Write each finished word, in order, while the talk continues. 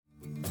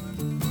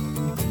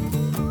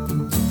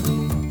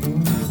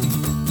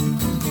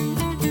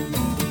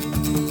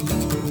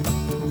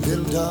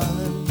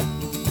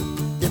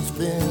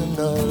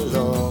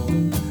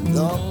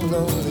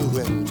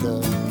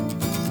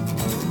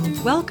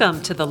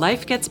Welcome to the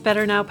Life Gets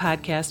Better Now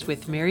podcast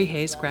with Mary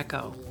Hayes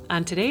Greco.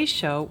 On today's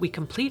show, we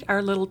complete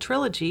our little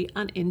trilogy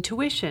on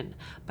intuition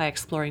by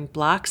exploring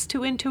blocks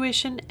to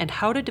intuition and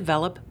how to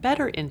develop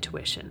better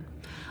intuition.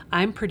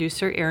 I'm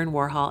producer Erin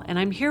Warhol, and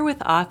I'm here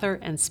with author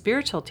and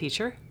spiritual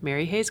teacher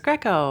Mary Hayes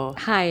Greco.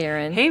 Hi,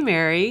 Erin. Hey,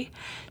 Mary.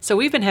 So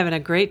we've been having a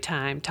great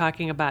time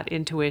talking about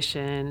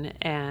intuition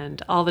and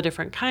all the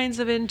different kinds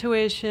of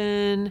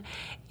intuition.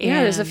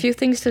 Yeah, there's a few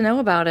things to know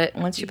about it.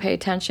 Once you pay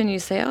attention, you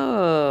say,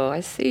 "Oh,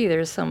 I see.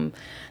 There's some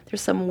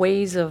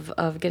ways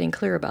of getting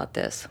clear about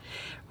this."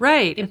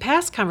 Right. In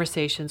past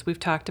conversations, we've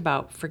talked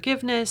about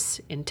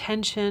forgiveness,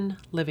 intention,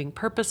 living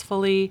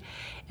purposefully.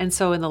 And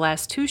so in the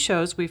last two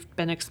shows, we've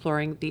been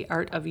exploring the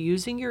art of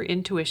using your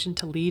intuition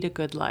to lead a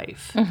good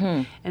life.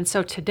 Mm-hmm. And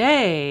so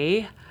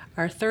today,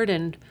 our third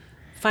and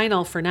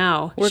final for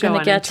now, we're going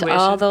to get intuition.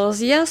 To all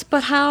those, yes,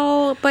 but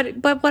how,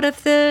 but what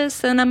if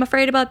this, and I'm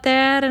afraid about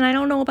that, and I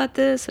don't know about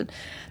this. And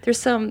there's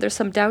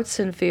some doubts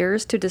and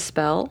fears to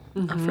dispel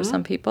for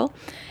some people.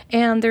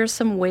 And there's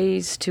some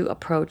ways to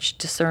approach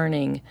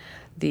discerning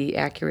the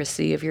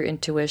accuracy of your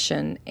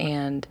intuition,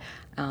 and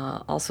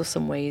also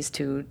some ways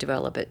to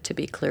develop it to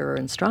be clearer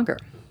and stronger.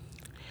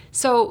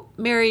 So,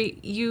 Mary,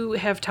 you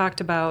have talked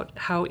about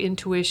how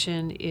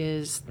intuition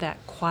is that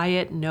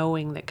quiet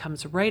knowing that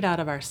comes right out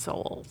of our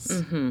souls.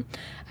 Mm-hmm.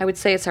 I would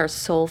say it's our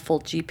soulful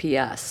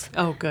GPS.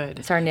 Oh, good.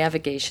 It's our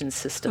navigation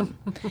system.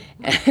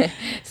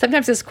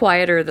 Sometimes it's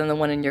quieter than the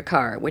one in your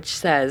car, which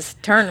says,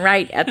 turn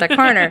right at the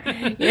corner.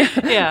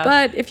 Yeah.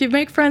 But if you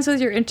make friends with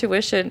your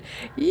intuition,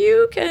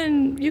 you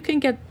can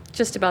get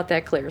just about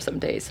that clear some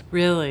days.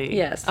 Really?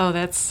 Yes. Oh,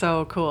 that's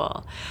so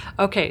cool.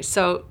 Okay,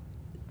 so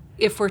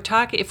if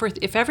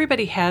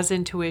everybody has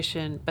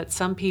intuition, but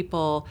some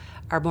people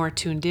are more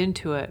tuned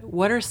into it,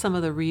 what are some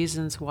of the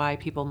reasons why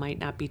people might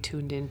not be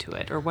tuned into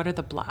it, or what are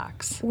the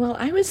blocks? Well,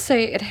 I would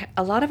say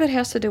a lot of it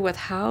has to do with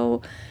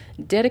how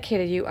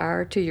dedicated you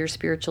are to your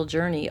spiritual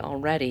journey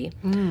already,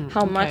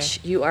 how much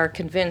you are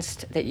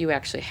convinced that you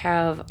actually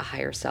have a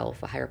higher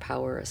self, a higher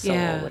power, a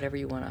soul, whatever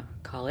you want to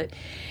call it,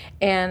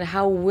 and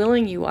how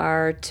willing you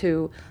are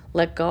to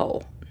let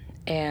go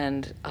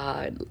and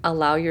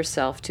allow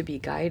yourself to be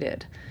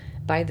guided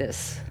by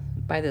this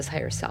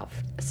higher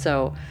self.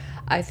 So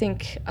I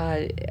think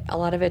a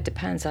lot of it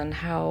depends on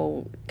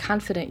how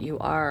confident you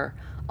are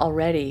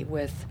already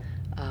with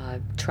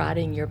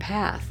trotting your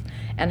path,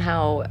 and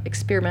how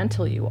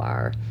experimental you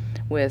are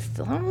with,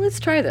 let's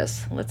try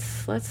this,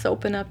 let's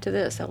open up to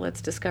this, let's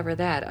discover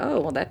that,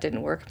 well, that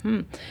didn't work,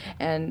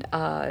 and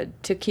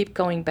to keep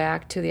going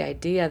back to the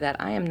idea that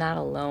I am not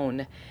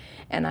alone,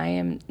 and I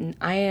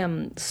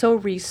am so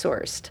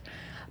resourced.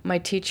 My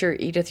teacher,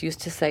 Edith,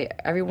 used to say,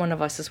 every one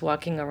of us is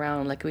walking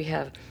around like we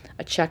have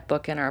a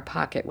checkbook in our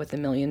pocket with $1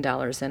 million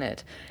in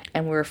it,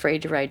 and we're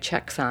afraid to write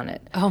checks on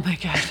it. Oh my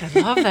gosh, I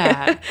love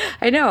that.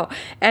 I know.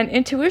 And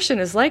intuition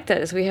is like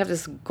that, is we have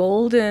this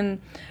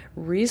golden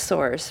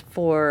resource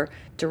for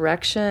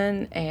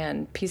direction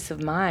and peace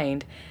of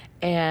mind,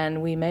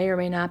 and we may or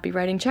may not be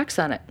writing checks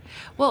on it.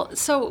 Well,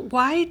 so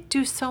why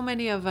do so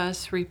many of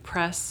us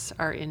repress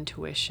our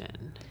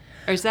intuition?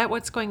 Or is that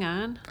what's going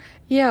on?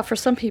 Yeah, for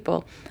some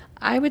people.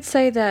 I would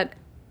say that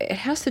it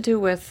has to do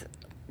with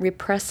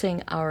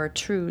repressing our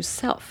true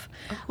self.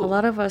 A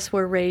lot of us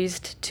were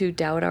raised to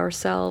doubt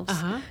ourselves,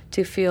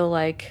 to feel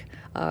like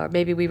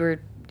maybe we were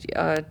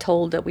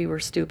told that we were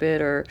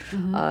stupid, or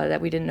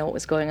that we didn't know what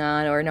was going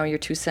on, or no, you're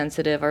too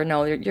sensitive, or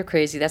no, you're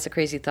crazy, that's a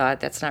crazy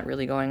thought, that's not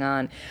really going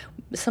on.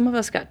 Some of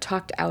us got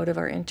talked out of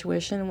our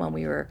intuition when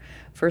we were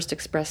first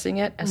expressing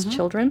it as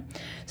children.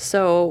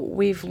 So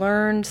we've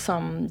learned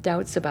some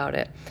doubts about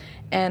it.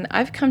 And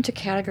I've come to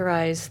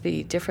categorize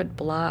the different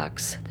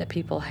blocks that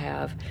people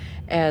have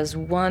as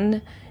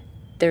one,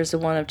 there's the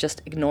one of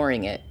just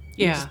ignoring it.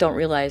 You just don't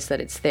realize that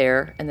it's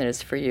there and that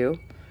it's for you.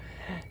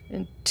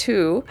 And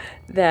two,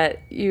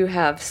 that you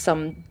have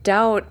some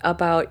doubt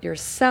about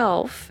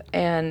yourself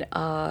and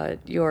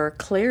your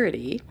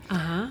clarity.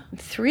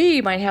 Three,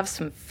 you might have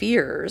some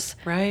fears.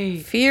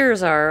 Right.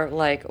 Fears are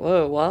like,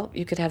 oh, well,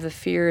 you could have the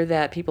fear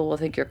that people will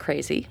think you're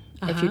crazy.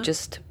 If you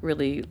just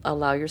really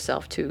allow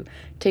yourself to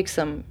take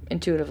some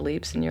intuitive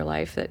leaps in your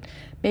life that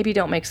maybe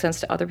don't make sense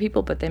to other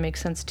people, but they make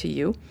sense to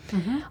you.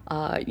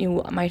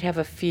 You might have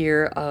a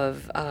fear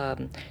of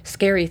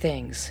scary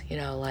things,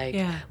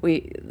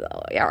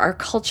 our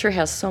culture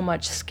has so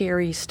much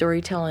scary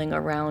storytelling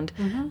around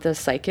the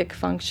psychic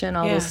function,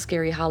 all those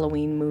scary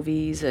Halloween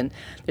movies, and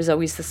there's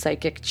always the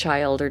psychic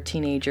child or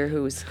teenager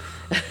who's,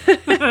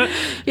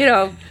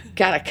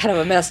 got a kind of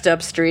a messed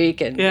up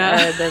streak, and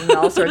then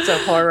all sorts of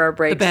horror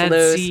breaks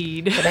loose.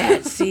 The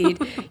bad seed.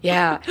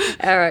 Yeah.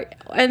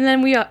 And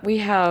then we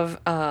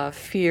have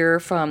fear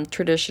from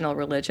traditional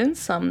religions.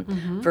 Some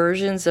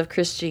versions of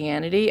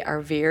Christianity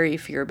are very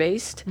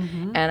fear-based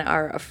and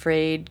are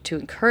afraid to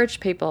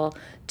encourage people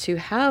to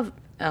have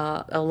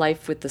a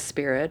life with the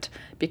spirit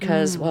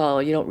because,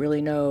 well, you don't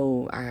really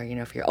know,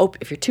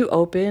 if you're too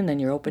open, then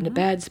you're open to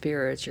bad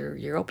spirits,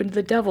 you're open to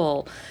the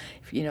devil,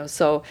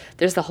 so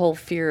there's the whole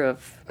fear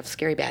of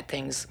scary bad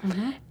things.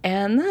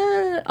 And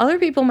then other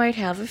people might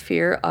have a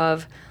fear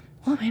of,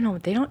 well,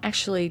 they don't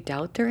actually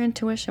doubt their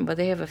intuition, but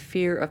they have a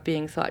fear of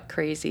being thought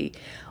crazy,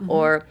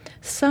 or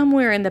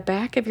somewhere in the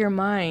back of your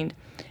mind,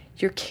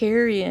 you're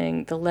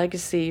carrying the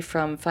legacy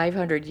from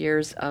 500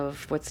 years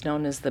of what's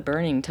known as the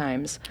burning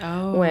times,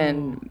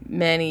 when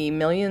many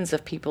millions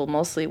of people,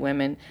 mostly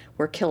women,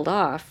 were killed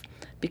off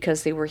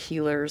because they were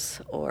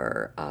healers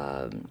or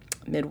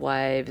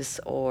midwives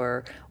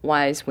or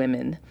wise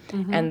women,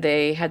 and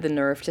they had the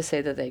nerve to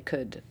say that they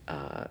could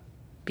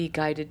be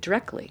guided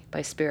directly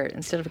by spirit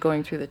instead of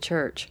going through the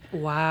church.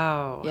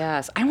 Wow.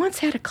 Yes. I once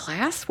had a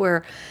class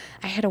where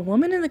I had a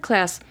woman in the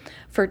class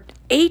for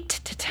 8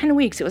 to 10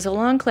 weeks. It was a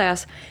long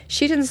class.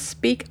 She didn't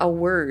speak a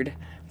word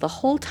the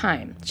whole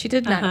time. She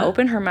did not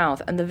open her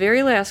mouth. And the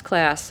very last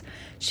class,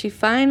 she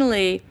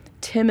finally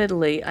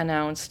timidly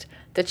announced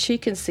that she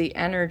can see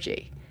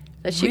energy,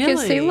 that she can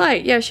see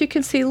light. Yeah, she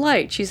can see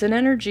light. She's an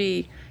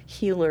energy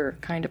healer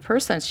kind of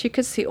person. She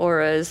could see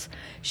auras.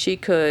 She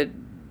could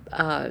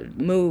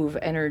move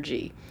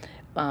energy.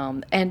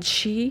 And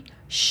she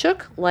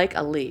shook like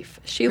a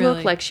leaf. She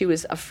looked like she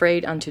was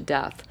afraid unto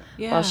death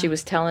while she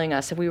was telling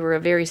us. And we were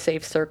a very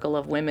safe circle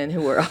of women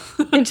who were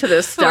into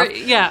this stuff.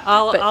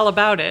 All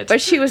about it.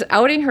 But she was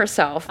outing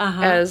herself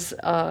as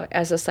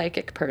a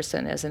psychic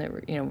person, as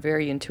a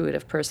very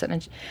intuitive person.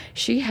 And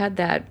she had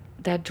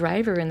that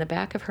driver in the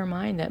back of her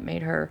mind that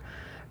made her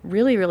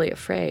really, really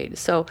afraid.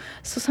 So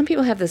some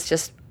people have this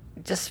just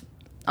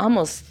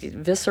almost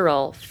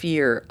visceral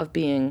fear of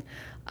being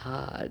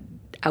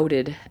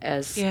outed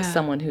as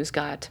someone who's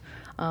got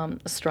a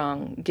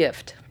strong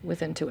gift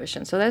with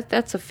intuition. So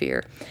that's a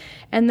fear.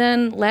 And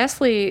then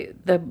lastly,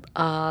 the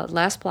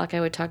last block I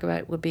would talk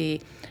about would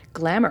be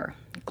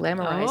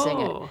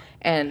glamorizing it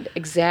and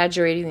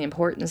exaggerating the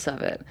importance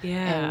of it.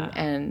 Yeah.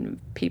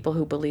 And people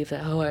who believe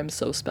that, I'm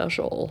so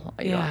special.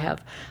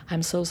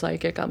 I'm so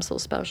psychic, I'm so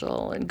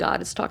special, and God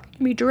is talking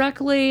to me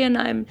directly, and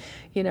I'm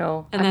and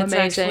I'm that's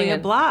amazing. actually a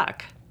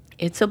block.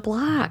 It's a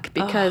block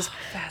because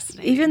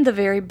fascinating. even the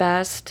very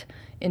best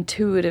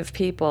intuitive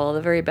people,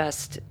 the very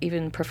best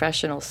even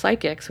professional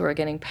psychics who are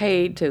getting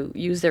paid to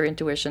use their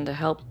intuition to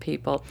help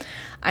people,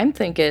 I'm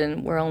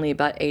thinking we're only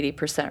about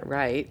 80%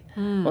 right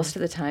most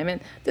of the time.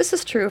 And this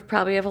is true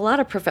probably of a lot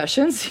of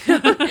professions,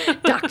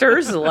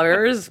 doctors,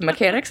 lawyers,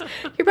 mechanics.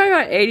 You're probably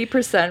about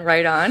 80%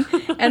 right on.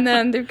 And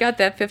then they've got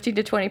that 15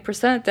 to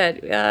 20%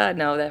 that,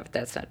 no,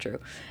 that's not true.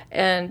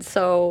 And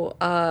so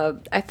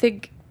I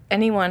think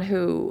anyone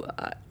who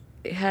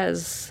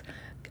has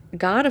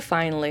got a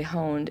finely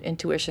honed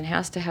intuition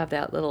has to have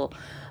that little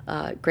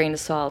grain of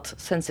salt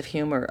sense of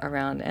humor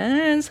around,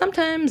 and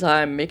sometimes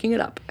I'm making it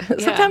up.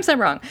 Sometimes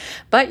I'm wrong.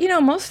 But,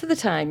 most of the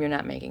time you're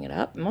not making it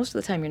up. Most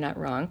of the time you're not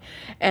wrong.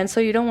 And so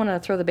you don't want to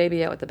throw the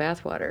baby out with the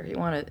bathwater. You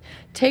want to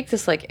take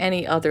this like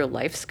any other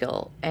life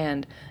skill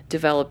and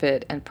develop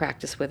it and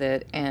practice with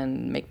it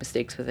and make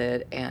mistakes with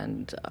it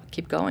and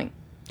keep going.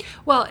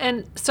 Well,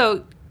 and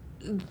so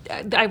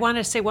I want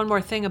to say one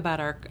more thing about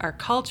our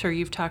culture.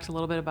 You've talked a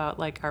little bit about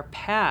like our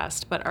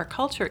past, but our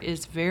culture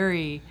is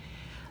very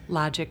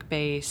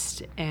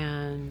logic-based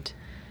and,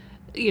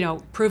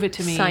 prove it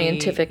to me.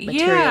 Scientific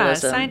materialism. Yeah,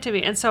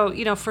 scientific. And so,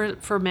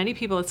 for many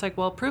people, it's like,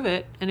 well, prove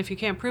it. And if you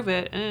can't prove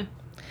it,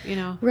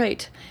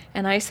 Right.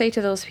 And I say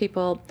to those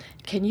people,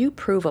 can you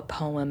prove a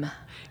poem?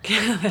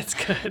 That's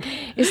good.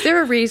 Is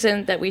there a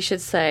reason that we should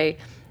say,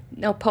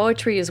 no,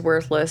 poetry is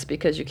worthless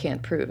because you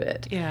can't prove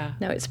it? Yeah.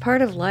 No, it's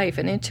part of life,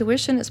 and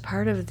intuition is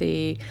part of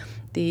the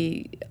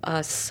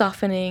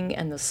softening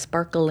and the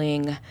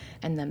sparkling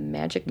and the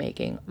magic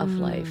making of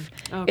life.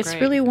 Oh, it's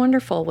great. really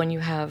wonderful when you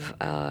have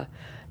a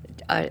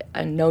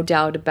no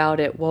doubt about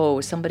it.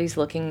 Whoa, somebody's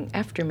looking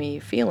after me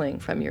feeling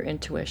from your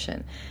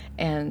intuition,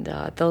 and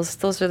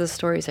those are the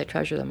stories I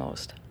treasure the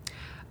most.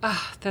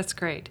 Oh, that's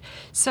great.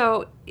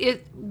 So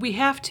we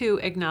have to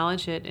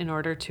acknowledge it in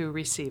order to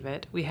receive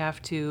it. We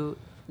have to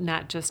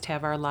not just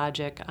have our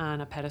logic on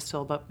a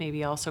pedestal, but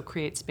maybe also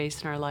create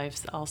space in our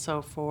lives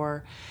also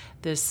for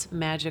this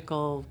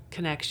magical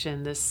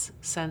connection, this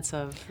sense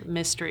of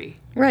mystery.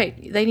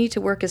 Right. They need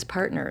to work as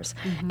partners.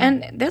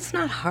 And that's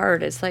not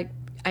hard. It's like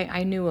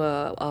I knew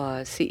a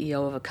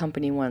CEO of a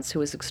company once who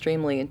was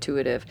extremely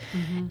intuitive,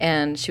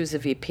 and she was a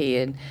VP,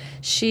 and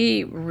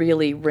she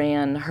really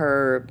ran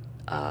her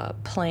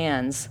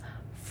plans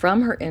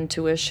from her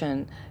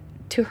intuition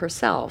to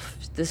herself.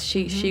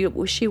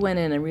 She went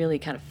in and really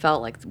kind of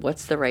felt like,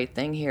 what's the right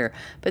thing here?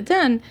 But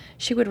then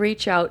she would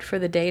reach out for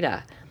the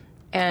data,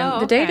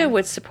 and the data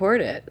would support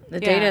it.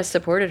 The data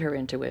supported her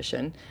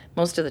intuition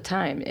most of the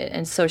time,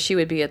 and so she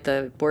would be at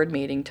the board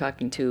meeting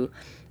talking to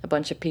a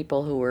bunch of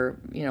people who were,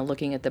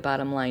 looking at the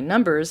bottom line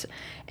numbers,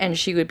 and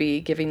she would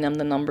be giving them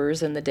the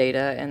numbers and the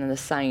data and the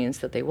science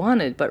that they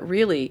wanted. But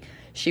really,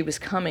 she was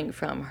coming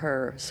from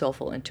her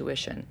soulful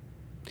intuition.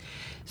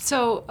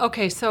 So,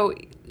 okay, so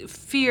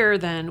fear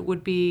then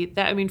would be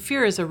that, I mean,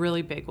 fear is a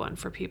really big one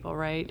for people,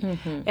 right?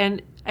 Mm-hmm.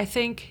 And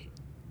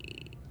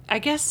I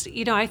guess,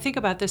 I think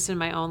about this in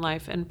my own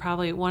life, and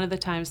probably one of the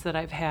times that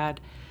I've had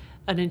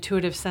an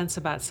intuitive sense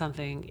about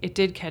something, it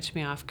did catch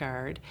me off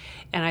guard.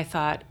 And I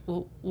thought,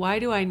 well, why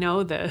do I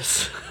know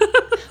this?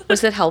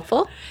 Was it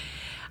helpful?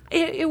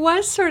 It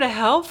was sort of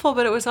helpful,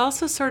 but it was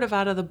also sort of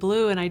out of the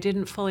blue, and I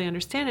didn't fully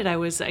understand it. I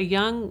was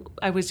young,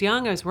 I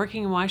was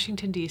working in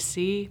Washington,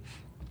 D.C.,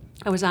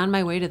 I was on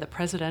my way to the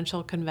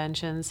presidential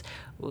conventions.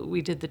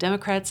 We did the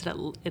Democrats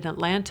in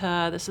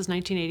Atlanta. This was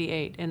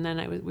 1988. And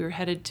then we were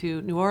headed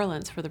to New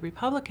Orleans for the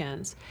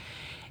Republicans.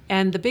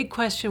 And the big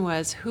question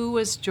was, who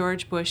was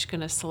George Bush going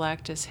to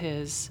select as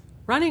his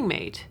running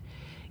mate?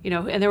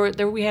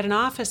 And we had an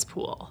office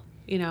pool,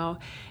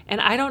 and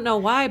I don't know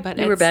why, but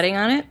you were betting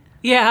on it?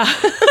 Yeah.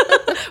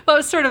 Well, it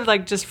was sort of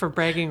like just for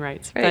bragging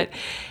rights. Right. But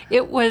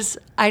it was,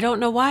 I don't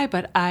know why,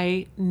 but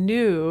I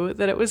knew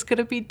that it was going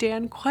to be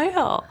Dan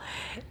Quayle.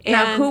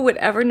 Now, who would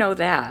ever know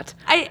that?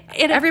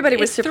 Everybody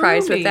was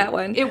surprised with that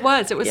one. It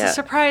was a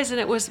surprise, and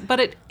it was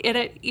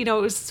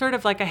sort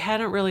of like I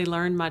hadn't really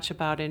learned much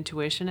about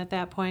intuition at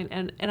that point.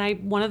 And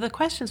one of the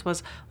questions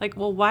was like,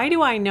 well, why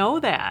do I know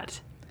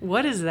that?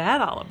 What is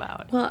that all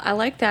about? Well, I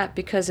like that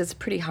because it's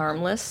pretty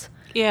harmless.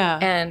 Yeah.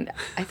 And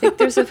I think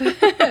there's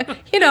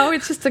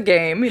it's just a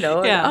game,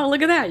 Yeah. Oh,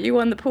 look at that. You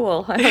won the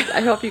pool.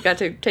 I hope you got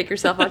to take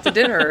yourself out to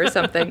dinner or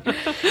something.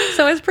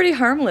 So it's pretty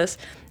harmless.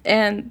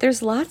 And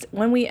there's lots,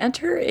 when we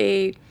enter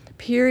a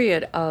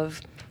period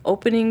of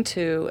opening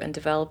to and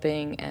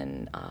developing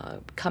and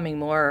coming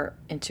more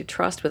into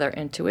trust with our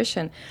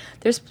intuition,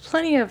 there's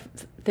plenty of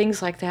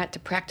things like that to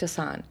practice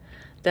on.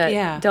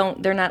 That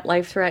they're not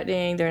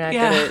life-threatening. They're not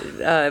going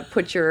to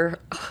put your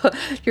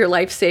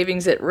life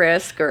savings at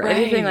risk or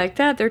anything like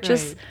that. They're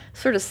just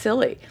sort of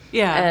silly.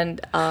 Yeah. And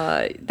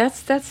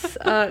that's good.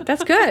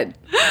 That's good.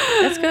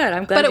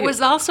 I'm glad. But it was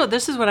also,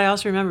 this is what I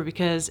also remember,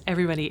 because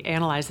everybody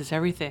analyzes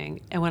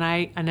everything. And when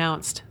I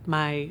announced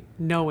my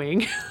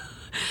knowing,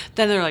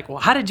 then they're like, well,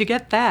 how did you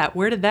get that?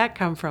 Where did that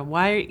come from?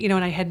 Why,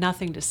 and I had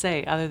nothing to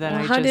say other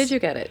than how did you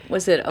get it?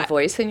 Was it a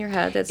voice in your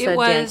head that said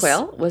Dan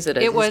Quayle? Was it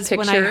It was picture?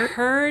 When I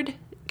heard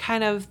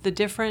kind of the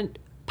different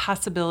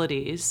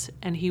possibilities,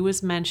 and he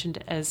was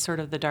mentioned as sort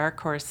of the dark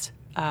horse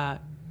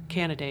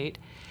candidate,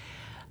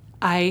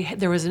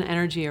 there was an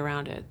energy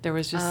around it. There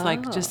was just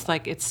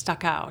like it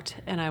stuck out,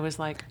 and I was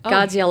like, oh.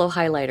 God's yellow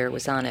highlighter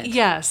was on it.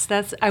 Yes,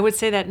 I would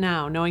say that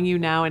now, knowing you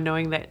now and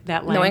knowing that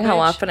language. Knowing how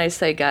often I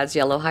say God's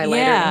yellow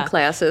highlighter in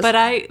classes. But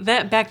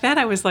back then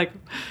I was like,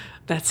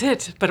 that's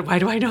it. But why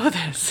do I know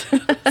this?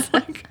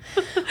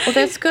 Well,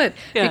 that's good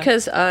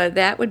because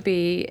that would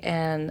be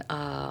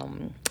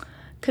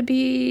could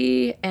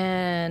be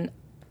an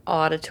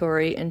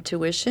auditory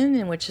intuition,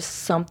 in which is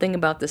something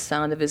about the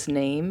sound of his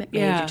name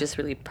made you just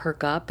really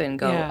perk up and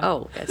go,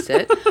 oh, that's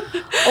it.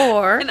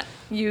 Or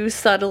you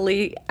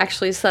subtly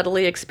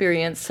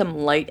experience some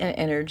light and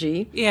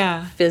energy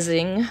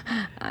fizzing.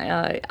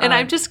 And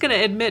I'm just going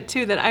to admit,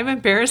 too, that I'm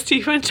embarrassed to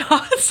even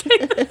say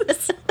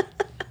this.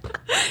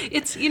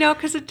 It's,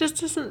 because it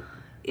just isn't,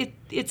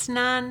 it's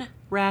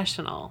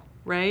non-rational.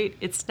 Right?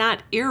 It's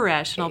not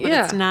irrational, but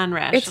it's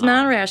non-rational. It's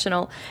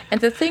non-rational.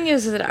 And the thing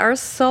is that our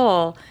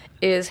soul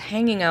is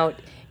hanging out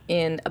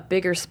in a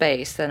bigger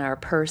space than our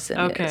person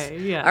is. Okay,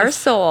 yes. Our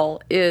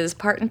soul is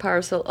part and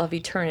parcel of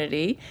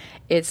eternity.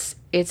 It's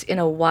in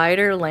a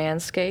wider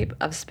landscape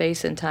of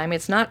space and time.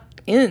 It's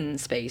not in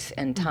space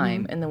and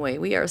time in the way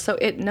we are. So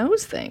it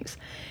knows things.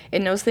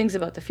 It knows things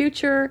about the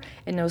future.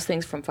 It knows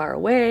things from far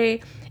away.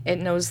 It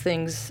knows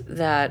things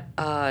that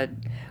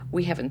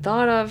we haven't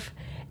thought of.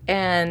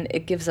 And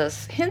it gives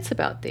us hints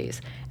about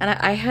these. And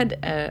I had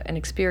an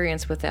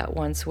experience with that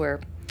once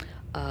where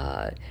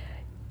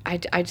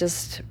I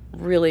just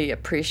really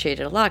appreciate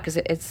it a lot, because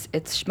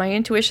it's my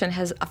intuition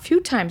has a few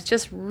times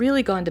just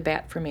really gone to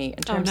bat for me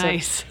in terms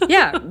of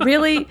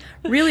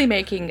really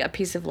making a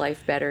piece of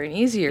life better and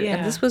easier. Yeah.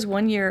 And this was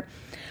one year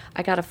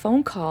I got a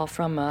phone call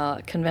from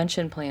a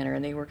convention planner,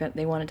 and they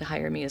wanted to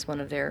hire me as one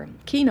of their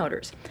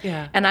keynoters.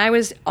 Yeah. And I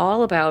was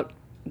all about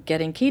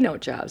getting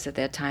keynote jobs at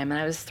that time, and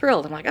I was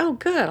thrilled. I'm like, oh,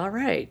 good, all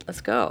right,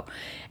 let's go.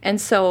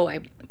 And so I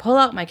pull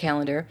out my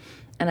calendar,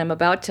 and I'm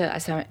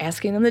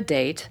asking them the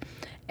date,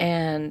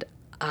 and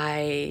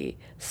I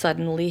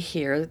suddenly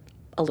hear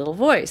a little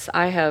voice.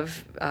 I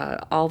have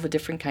all the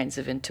different kinds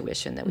of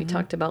intuition that we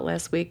talked about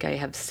last week. I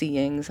have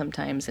seeing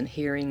sometimes, and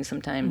hearing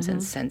sometimes,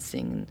 and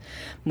sensing, and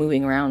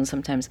moving around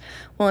sometimes.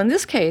 Well, in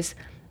this case,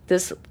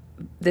 this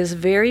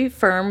very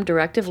firm,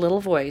 directive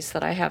little voice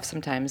that I have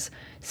sometimes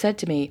said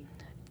to me,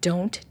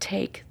 don't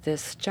take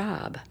this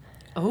job.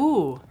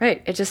 Oh.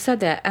 Right. It just said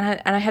that. And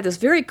I had this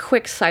very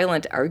quick,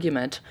 silent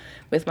argument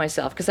with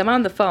myself, because I'm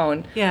on the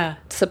phone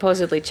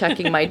supposedly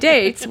checking my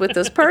dates with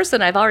this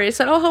person. I've already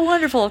said, oh, how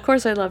wonderful. Of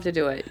course I'd love to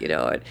do it.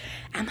 And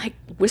I'm like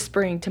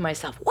whispering to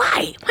myself,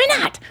 why? Why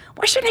not?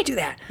 Why shouldn't I do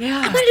that? Yeah.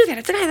 I want to do that.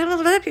 It's a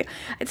guy.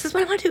 This is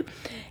what I want to do.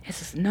 It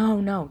says,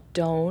 no,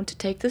 don't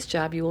take this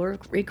job. You will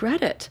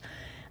regret it.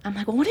 I'm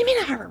like, well, what do you mean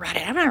I haven't read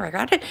it? I've never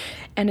read it.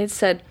 And it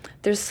said,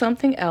 there's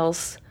something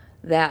else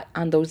that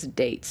on those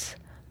dates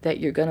that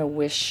you're going to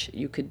wish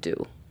you could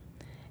do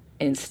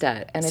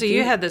instead. And so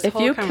you had this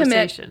whole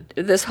conversation.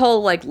 This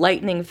whole like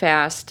lightning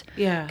fast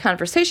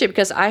conversation,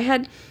 because I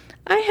had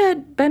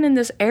been in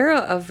this era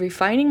of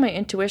refining my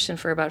intuition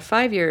for about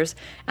 5 years,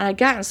 and I'd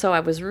gotten so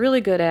I was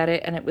really good at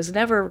it, and it was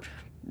never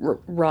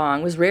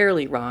wrong, was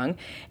rarely wrong,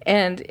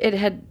 and it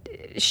had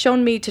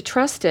shown me to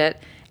trust it,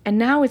 and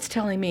now it's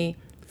telling me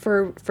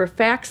for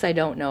facts I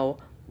don't know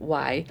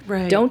why,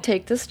 don't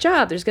take this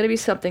job. There's going to be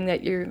something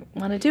that you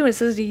want to do. And it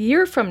says a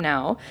year from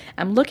now,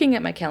 I'm looking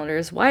at my calendar,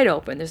 it's wide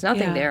open, there's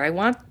nothing there. I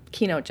want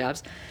keynote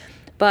jobs.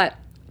 But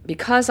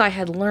because I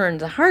had learned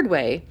the hard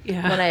way,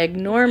 when I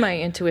ignore my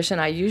intuition,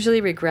 I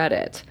usually regret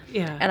it.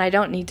 And I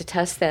don't need to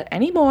test that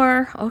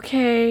anymore.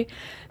 Okay.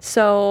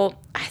 So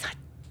I thought,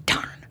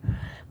 darn.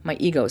 My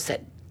ego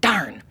said,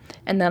 darn.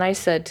 And then I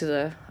said to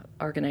the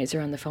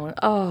organizer on the phone,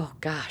 oh,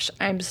 gosh,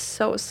 I'm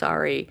so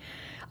sorry.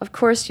 Of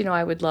course,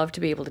 I would love to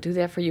be able to do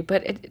that for you,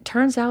 but it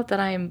turns out that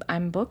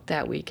I'm booked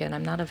that weekend.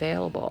 I'm not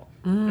available.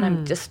 And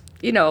I'm just,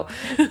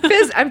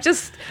 I'm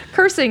just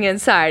cursing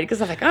inside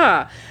because I'm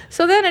like,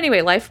 So then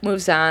anyway, life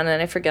moves on and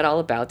I forget all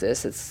about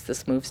this.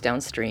 This moves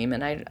downstream,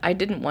 and I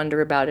didn't wonder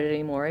about it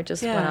anymore. It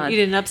just went on. You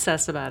didn't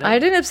obsess about it. I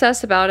didn't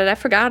obsess about it. I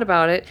forgot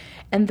about it.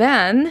 And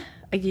then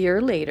a year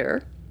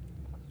later,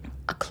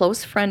 a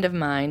close friend of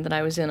mine that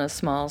I was in a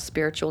small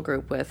spiritual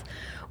group with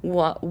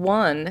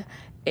won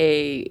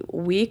a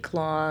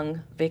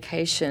week-long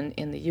vacation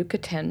in the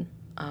Yucatan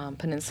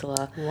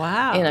Peninsula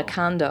in a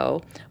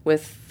condo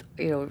with,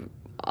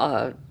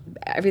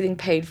 everything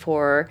paid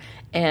for,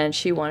 and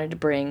she wanted to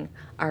bring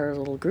our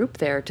little group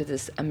there to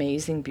this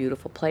amazing,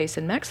 beautiful place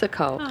in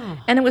Mexico.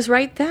 And it was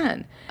right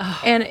then.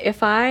 And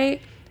if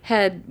I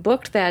had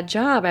booked that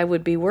job, I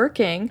would be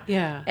working,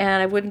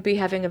 and I wouldn't be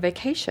having a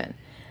vacation.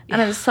 And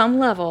on some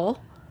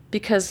level,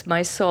 because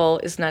my soul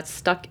is not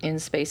stuck in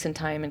space and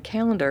time and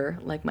calendar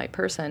like my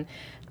person,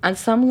 on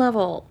some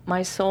level,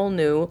 my soul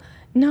knew,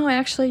 no,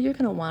 actually, you're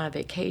going to want a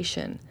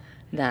vacation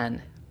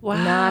then.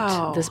 Wow.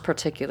 Not this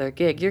particular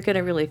gig. You're going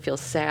to really feel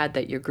sad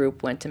that your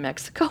group went to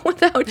Mexico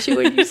without you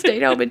and you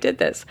stayed home and did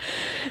this.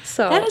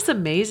 So that is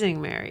amazing,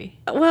 Mary.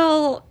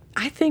 Well,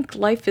 I think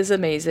life is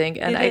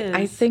amazing. And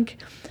I think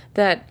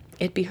that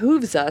it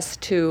behooves us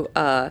to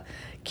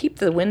keep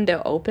the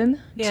window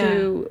open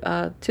to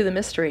the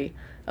mystery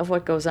of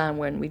what goes on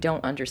when we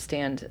don't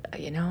understand,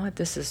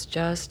 this is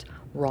just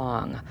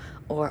wrong.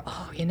 Or,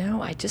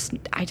 I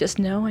just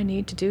know I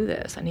need to do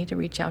this. I need to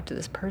reach out to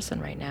this person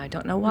right now. I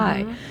don't know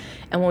why.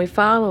 And when we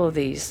follow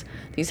these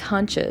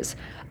hunches,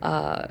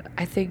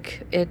 I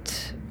think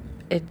it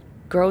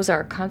grows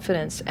our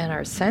confidence and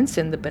our sense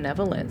in the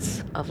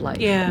benevolence of life.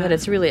 And that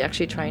it's really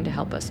actually trying to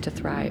help us to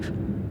thrive.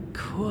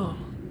 Cool.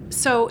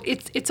 So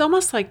it's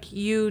almost like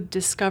you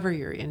discover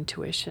your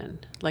intuition.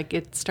 Like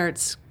it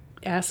starts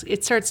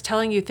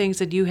telling you things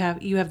that you have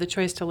the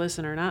choice to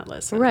listen or not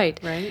listen. Right.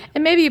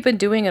 And maybe you've been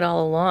doing it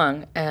all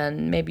along,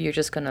 and maybe you're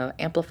just going to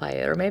amplify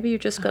it, or maybe you're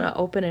just going to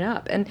open it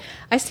up. And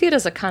I see it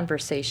as a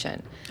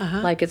conversation.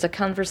 Like it's a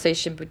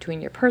conversation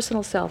between your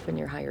personal self and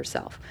your higher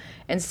self.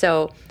 And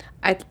so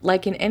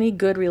like in any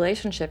good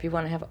relationship, you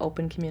want to have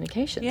open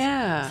communications.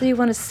 So you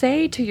want to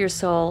say to your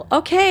soul,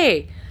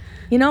 okay,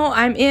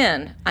 I'm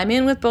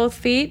in with both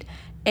feet,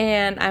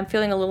 and I'm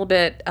feeling a little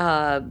bit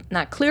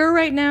not clear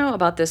right now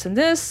about this and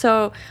this,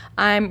 so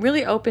I'm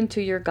really open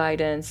to your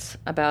guidance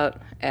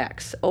about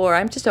X, or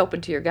I'm just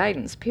open to your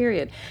guidance,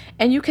 period.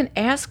 And you can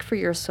ask for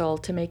your soul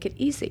to make it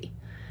easy.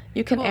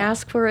 You can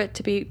ask for it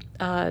to be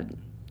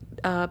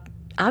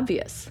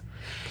obvious.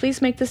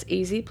 Please make this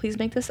easy. Please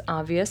make this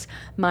obvious.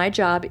 My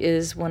job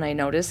is, when I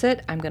notice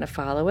it, I'm going to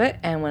follow it.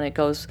 And when it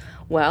goes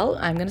well,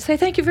 I'm going to say,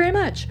 thank you very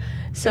much.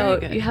 So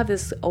you have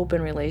this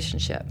open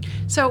relationship.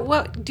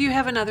 So do you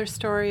have another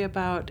story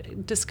about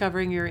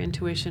discovering your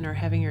intuition or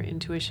having your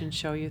intuition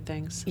show you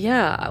things?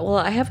 Yeah. Well,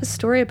 I have a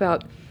story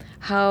about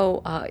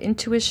how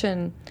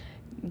intuition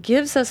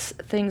gives us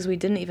things we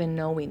didn't even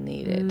know we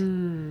needed,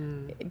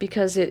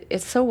 because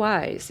it's so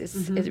wise.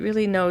 It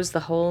really knows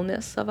the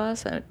wholeness of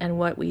us and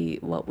what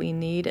we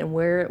need and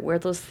where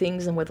those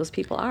things and where those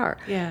people are,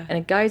 and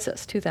it guides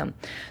us to them.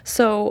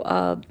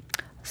 So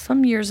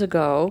some years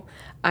ago,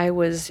 I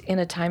was in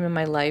a time in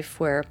my life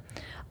where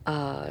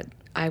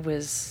I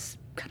was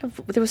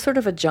there was sort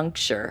of a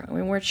juncture.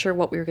 We weren't sure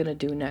what we were going to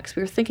do next.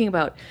 We were thinking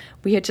about,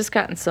 we had just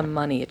gotten some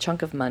money, a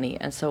chunk of money,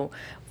 and so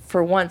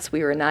for once,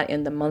 we were not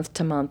in the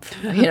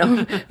month-to-month,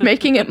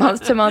 making it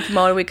month-to-month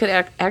mode. We could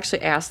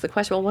actually ask the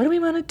question, well, what do we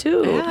want to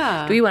do?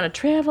 Do we want to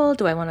travel?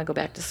 Do I want to go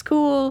back to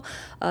school?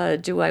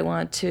 Do I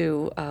want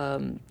to,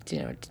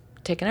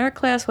 take take an art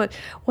class. What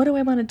do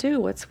I want to do?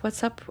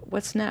 What's up?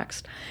 What's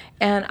next?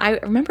 And I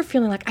remember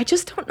feeling like I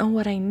just don't know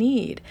what I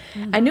need.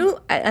 I knew,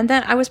 and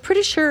then I was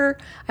pretty sure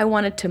I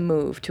wanted to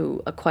move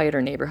to a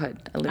quieter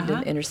neighborhood. I lived in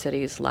the inner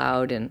city, it's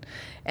loud and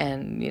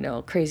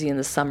crazy in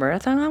the summer. I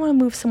thought I want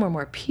to move somewhere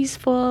more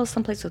peaceful,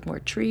 someplace with more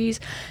trees.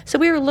 So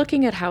we were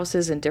looking at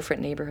houses in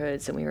different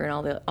neighborhoods, and we were in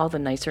all the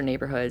nicer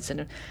neighborhoods.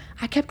 And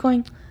I kept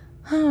going,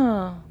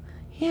 oh,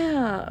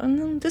 yeah,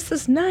 this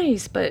is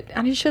nice,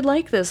 and I should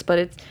like this, but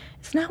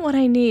it's not what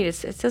I need.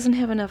 It doesn't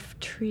have enough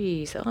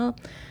trees. Well,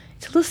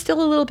 it's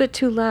still a little bit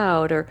too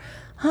loud, or,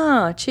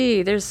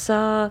 gee, there's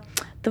I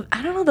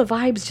don't know, the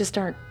vibes just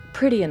aren't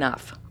pretty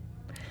enough.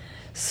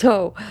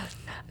 So,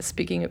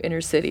 speaking of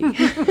inner city,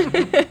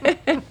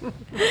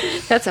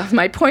 that's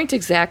my point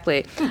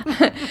exactly.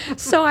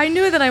 So I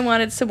knew that I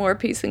wanted some more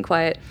peace and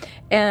quiet.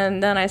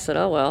 And then I said,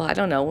 oh, well, I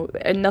don't know.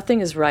 And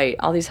nothing is right.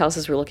 All these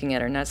houses we're looking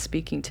at are not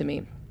speaking to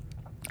me.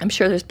 I'm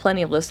sure there's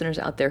plenty of listeners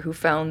out there who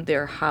found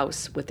their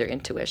house with their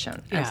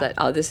intuition and said,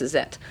 oh, this is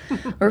it.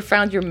 Or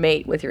found your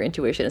mate with your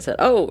intuition and said,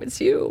 oh, it's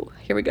you.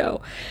 Here we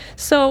go.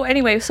 So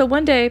anyway,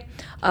 one day,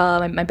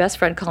 my best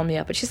friend called me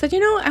up and she said,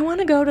 I want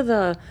to go to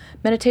the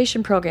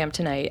meditation program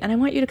tonight and I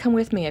want you to come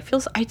with me.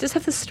 I just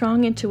have this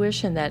strong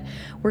intuition that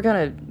we're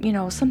going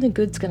to, something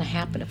good's going to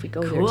happen if we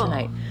go there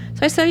tonight.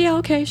 So I said, yeah,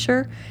 okay,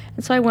 sure.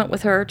 And so I went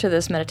with her to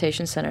this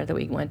meditation center that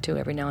we went to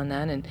every now and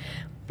then, and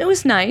it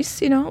was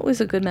nice, it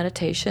was a good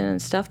meditation and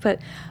stuff,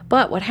 but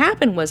what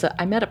happened was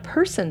I met a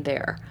person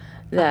there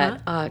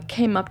that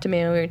came up to me,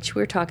 and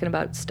we were talking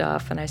about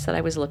stuff, and I said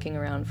I was looking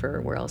around for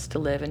where else to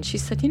live, and she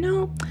said,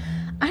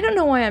 I don't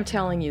know why I'm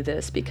telling you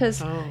this,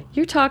 because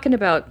you're talking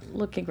about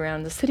looking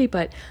around the city,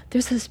 but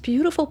there's this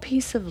beautiful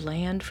piece of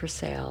land for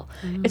sale.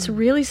 It's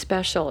really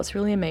special. It's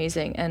really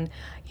amazing, and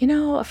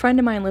a friend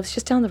of mine lives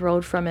just down the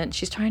road from it, and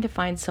she's trying to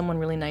find someone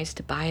really nice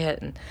to buy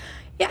it, and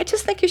yeah, I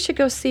just think you should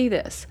go see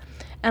this.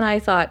 And I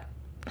thought,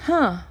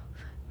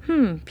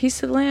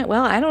 piece of land.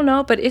 Well, I don't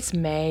know, but it's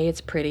May.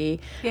 It's pretty.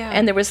 Yeah.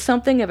 And there was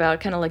something about,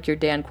 kind of like your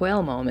Dan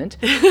Quayle moment,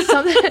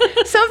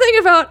 something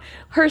about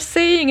her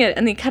saying it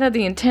and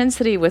the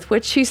intensity with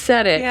which she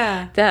said it,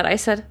 that I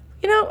said,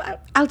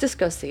 I'll just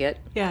go see it.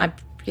 Yeah.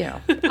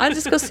 I'll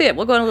just go see it.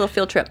 We'll go on a little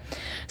field trip.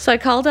 So I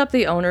called up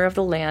the owner of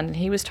the land, and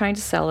he was trying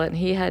to sell it, and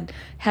he had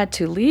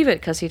to leave it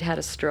because he'd had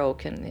a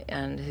stroke,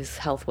 and his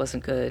health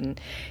wasn't good. And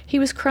he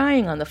was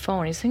crying on the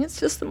phone. He's saying, it's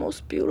just the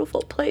most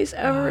beautiful place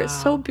ever. Wow. It's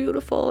so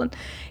beautiful. And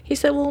he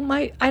said, well,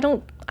 I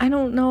don't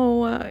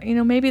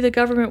know, maybe the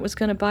government was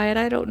going to buy it.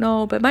 I don't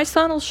know, but my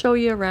son will show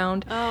you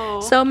around. Oh.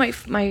 So my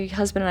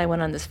husband and I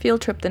went on this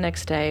field trip the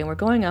next day, and we're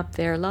going up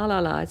there. La, la,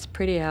 la. It's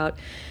pretty out.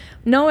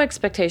 No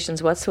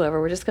expectations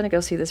whatsoever. We're just going to go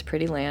see this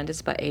pretty land.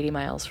 It's about 80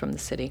 miles from the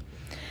city.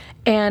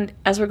 And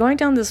as we're going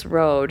down this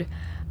road,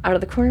 out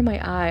of the corner of my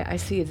eye, I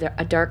see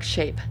a dark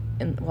shape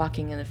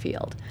walking in the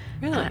field.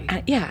 Really?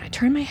 I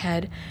turn my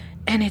head,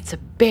 and it's a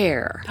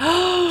bear.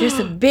 There's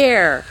a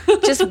bear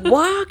just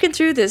walking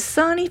through this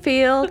sunny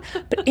field.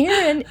 But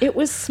Erin, it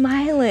was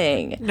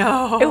smiling.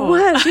 No. It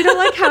was.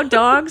 Like how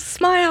dogs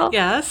smile?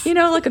 Yes.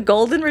 Like a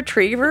golden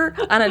retriever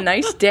on a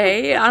nice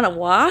day on a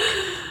walk.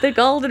 The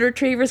golden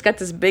retriever's got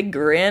this big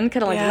grin,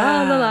 kind of like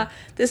la la la.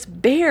 This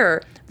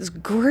bear, this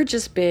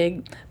gorgeous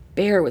big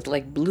bear with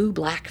like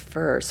blue-black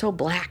fur, so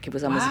black it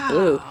was almost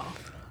blue.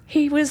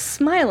 He was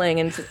smiling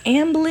and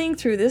ambling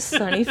through this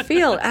sunny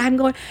field. And I'm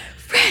going,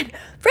 Fred,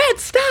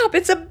 stop!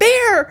 It's a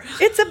bear!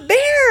 It's a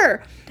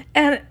bear!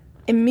 And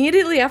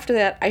immediately after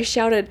that, I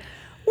shouted,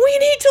 we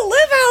need to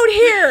live out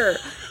here!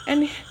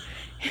 And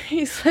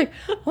he's like,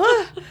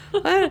 what?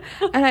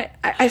 And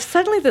I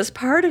suddenly, this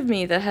part of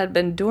me that had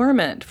been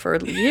dormant for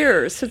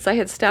years since I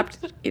had stopped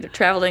either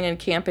traveling and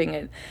camping,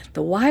 and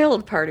the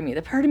wild part of me,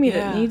 the part of me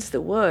that needs the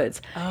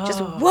woods,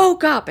 just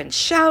woke up and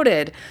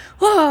shouted,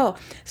 whoa.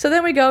 So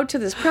then we go to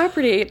this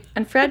property,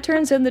 and Fred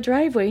turns in the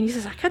driveway, and he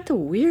says, I got the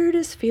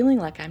weirdest feeling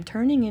like I'm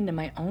turning into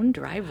my own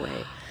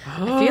driveway.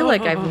 I feel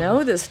like I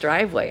know this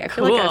driveway. I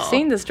feel like I've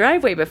seen this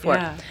driveway before.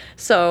 Yeah.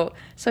 So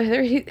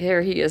here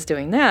he is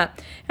doing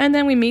that. And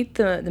then we meet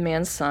the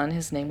man's son.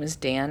 His name was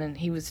Dan, and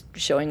he was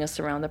showing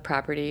us around the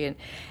property. And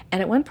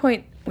at one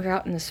point, we were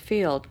out in this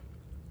field,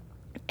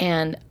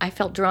 and I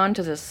felt drawn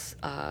to this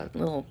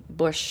little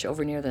bush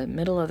over near the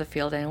middle of the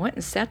field. And I went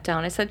and sat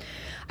down. I said,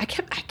 I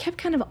kept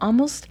kind of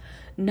almost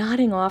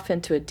nodding off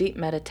into a deep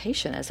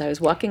meditation as I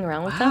was walking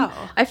around with them.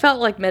 I felt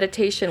like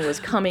meditation was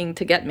coming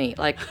to get me,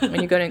 like when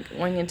you're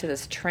going into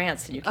this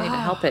trance and you can't even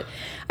help it.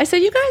 I said,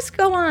 you guys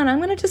go on. I'm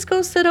going to just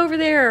go sit over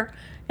there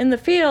in the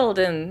field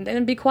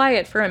and be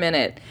quiet for a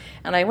minute.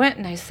 And I went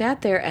and I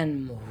sat there,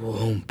 and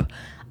whoomp,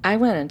 I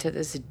went into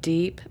this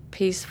deep,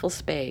 peaceful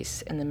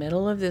space in the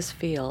middle of this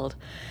field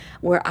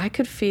where I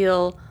could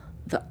feel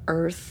the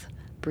earth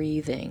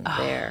breathing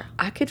there.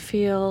 I could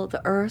feel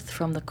the earth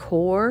from the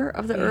core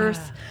of the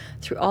earth,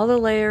 through all the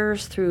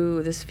layers,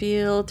 through this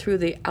field, through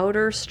the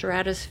outer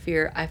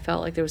stratosphere. I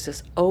felt like there was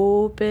this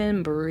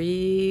open,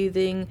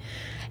 breathing,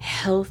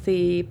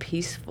 healthy,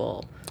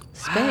 peaceful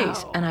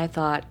space. And I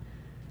thought,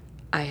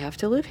 I have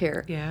to live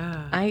here.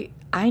 Yeah.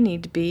 I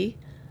need to be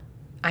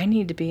I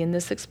need to be in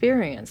this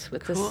experience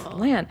with this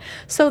land.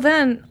 So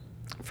then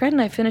Fred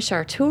and I finish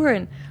our tour,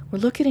 and we're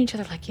looking at each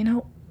other like,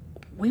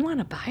 we want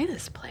to buy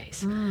this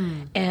place.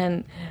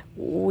 And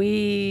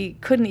we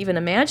couldn't even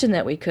imagine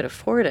that we could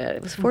afford it.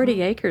 It was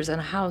 40 acres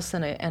and a house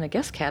and a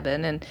guest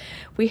cabin, and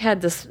we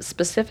had this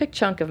specific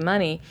chunk of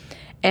money.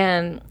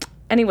 And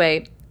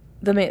anyway,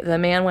 the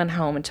man went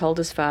home and told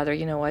his father,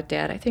 you know what,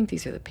 Dad, I think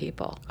these are the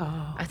people.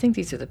 Oh. I think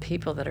these are the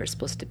people that are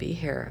supposed to be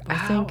here.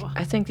 Wow.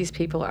 I think these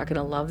people are going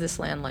to love this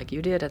land like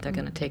you did, and they're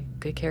going to take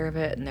good care of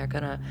it, and they're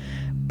going to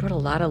put a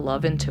lot of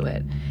love into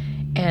it.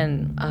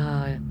 And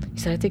he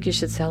said, I think you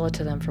should sell it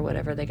to them for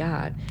whatever they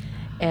got.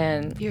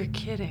 And you're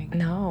kidding.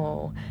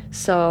 No.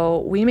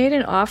 So we made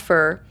an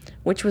offer,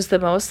 which was the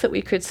most that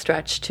we could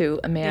stretch to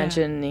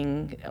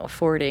imagining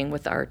affording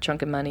with our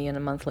chunk of money and a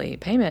monthly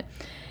payment.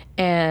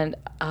 And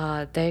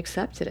they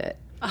accepted it.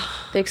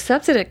 They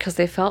accepted it because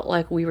they felt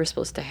like we were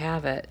supposed to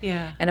have it.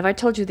 Yeah. And if I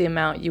told you the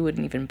amount, you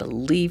wouldn't even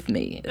believe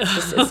me.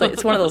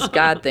 It's one of those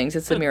God things.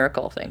 It's a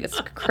miracle thing.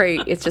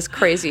 It's just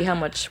crazy how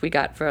much we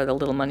got for the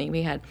little money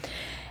we had.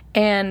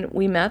 And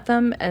we met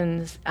them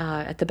and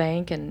at the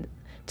bank and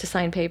to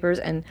sign papers.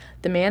 And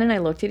the man and I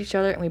looked at each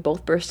other and we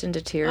both burst into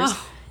tears.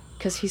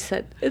 Because he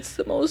said, it's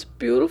the most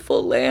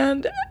beautiful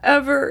land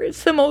ever.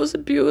 It's the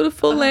most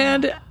beautiful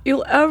land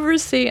you'll ever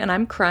see. And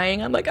I'm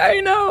crying. I'm like,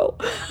 I know.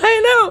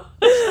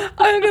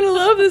 I'm going to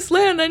love this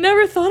land. I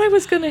never thought I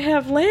was going to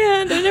have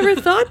land. I never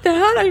thought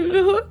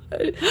that.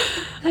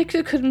 I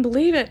couldn't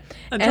believe it.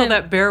 Until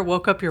that bear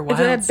woke up your wild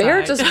side. That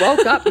bear just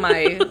woke up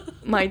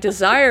my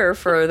desire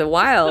for the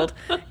wild.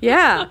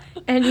 Yeah.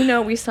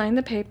 And, we signed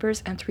the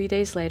papers, and 3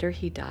 days later,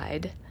 he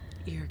died.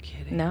 You're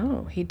kidding.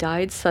 No, he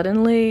died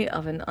suddenly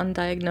of an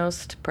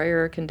undiagnosed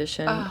prior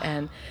condition,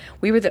 and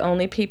we were the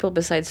only people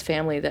besides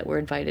family that were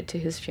invited to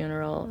his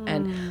funeral.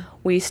 And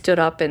we stood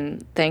up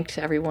and thanked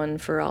everyone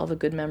for all the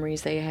good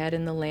memories they had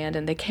in the land,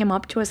 and they came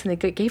up to us and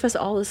they gave us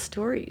all the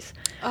stories.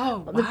 Oh,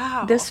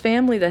 wow. This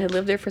family that had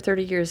lived there for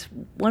 30 years,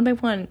 one by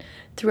one,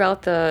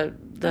 throughout the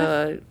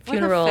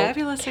funeral, what a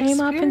fabulous came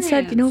up and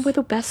said, experience. you know where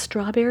the best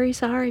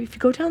strawberries are? If you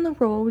go down the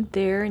road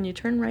there and you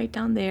turn right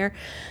down there,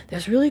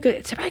 there's really good.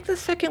 It's like the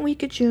second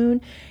week of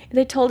June. And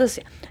they told us,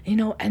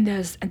 and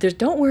there's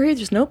don't worry,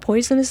 there's no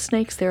poisonous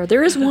snakes there.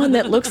 There is one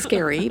that looks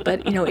scary,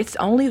 but it's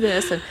only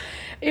this. And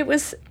it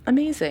was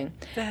amazing.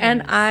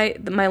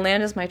 My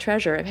land is my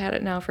treasure. I've had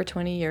it now for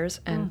 20 years,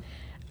 and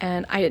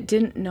I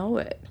didn't know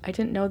it. I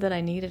didn't know that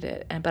I needed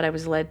it, but I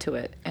was led to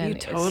it. And you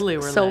totally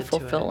were so led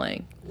fulfilling.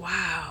 To it.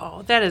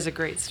 Wow, that is a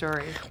great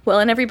story. Well,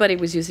 and everybody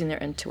was using their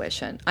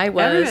intuition. I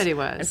was. Everybody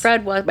was. And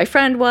Fred was. My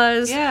friend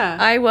was. Yeah.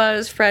 I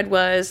was. Fred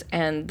was.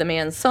 And the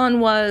man's son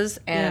was.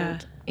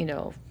 And,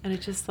 And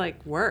it just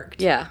worked.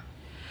 Yeah.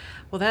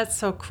 Well, that's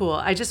so cool.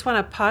 I just want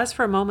to pause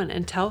for a moment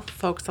and tell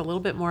folks a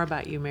little bit more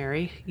about you,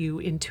 Mary. You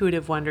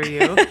intuitive wonder,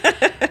 you.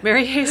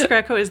 Mary Hayes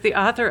Greco is the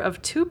author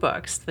of 2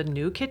 books, The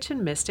New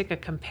Kitchen Mystic, A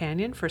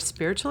Companion for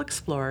Spiritual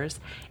Explorers,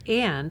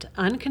 and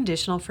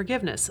Unconditional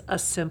Forgiveness, a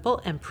simple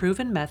and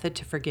proven method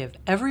to forgive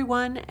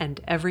everyone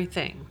and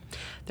everything.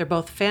 They're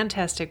both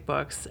fantastic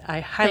books.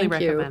 I highly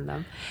recommend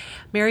them.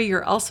 Mary,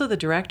 you're also the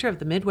director of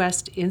the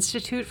Midwest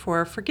Institute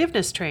for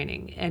Forgiveness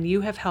Training, and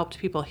you have helped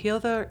people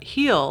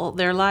heal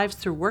their lives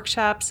through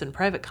workshops and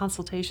private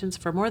consultations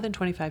for more than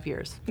 25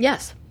 years.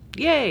 Yes.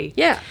 Yay.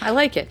 Yeah, I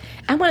like it.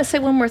 I want to say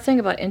one more thing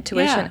about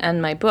intuition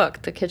and my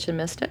book, The Kitchen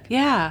Mystic.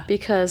 Yeah.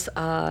 Because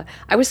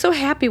I was so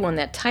happy when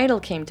that title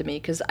came to me,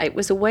 because it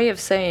was a way of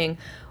saying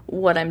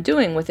what I'm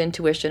doing with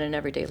intuition in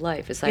everyday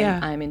life is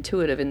I'm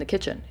intuitive in the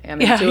kitchen. I'm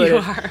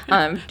intuitive. You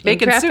are.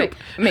 Making traffic.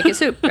 Making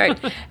soup, right.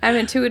 I'm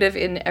intuitive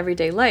in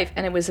everyday life.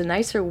 And it was a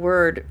nicer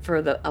word for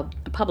a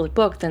public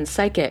book than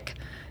psychic.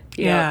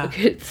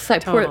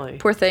 Totally.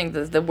 Poor thing.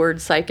 The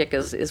word psychic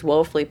is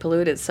woefully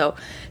polluted. So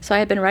I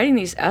had been writing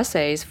these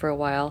essays for a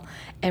while,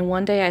 and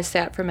one day I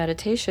sat for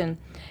meditation,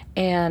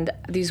 and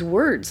these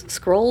words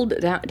scrolled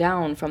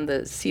down from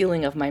the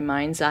ceiling of my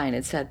mind's eye, and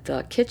it said,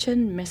 The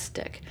Kitchen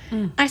Mystic.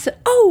 I said,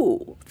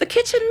 oh, The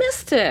Kitchen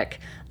Mystic.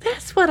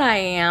 That's what I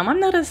am. I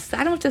don't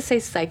have to say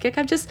psychic.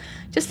 I'm just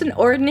an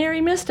ordinary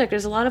mystic.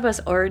 There's a lot of us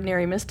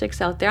ordinary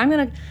mystics out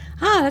there.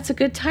 That's a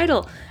good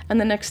title.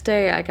 And the next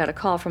day I got a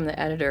call from the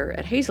editor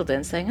at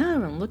Hazelden saying,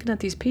 I'm looking at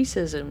these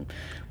pieces and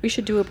we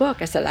should do a book.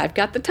 I said, I've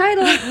got the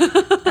title.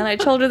 And I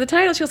told her the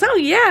title. She goes, oh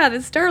yeah,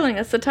 that's darling.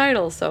 That's the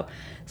title. So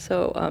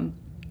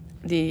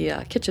the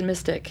Kitchen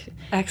Mystic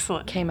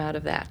excellent. Came out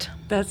of that.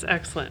 That's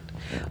excellent.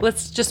 Yeah.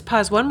 Let's just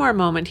pause one more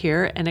moment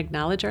here and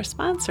acknowledge our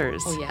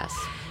sponsors. Oh, yes.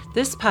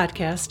 This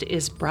podcast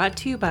is brought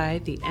to you by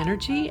the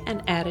energy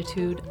and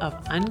attitude of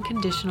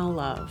unconditional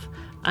love.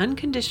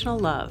 Unconditional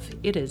love.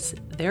 It is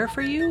there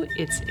for you,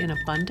 it's in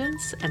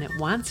abundance, and it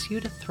wants you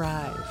to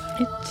thrive.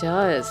 It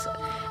does.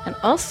 And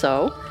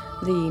also,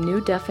 the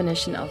new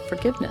definition of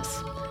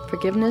forgiveness.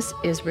 Forgiveness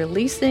is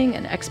releasing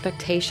an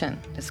expectation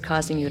that's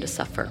causing you to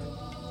suffer.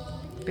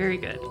 Very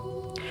good.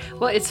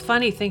 Well, it's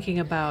funny thinking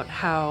about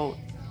how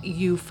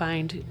you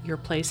find your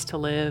place to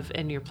live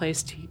and your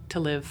place to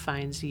live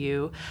finds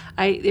you.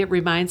 It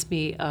reminds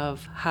me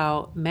of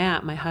how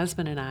Matt, my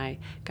husband, and I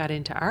got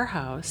into our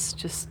house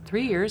just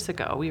 3 years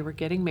ago. We were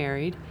getting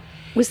married.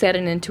 Was that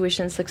an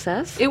intuition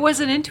success? It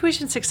was an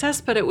intuition success,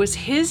 but it was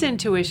his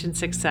intuition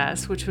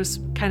success, which was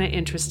kind of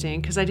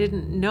interesting because I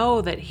didn't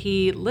know that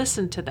he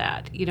listened to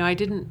that. You know, I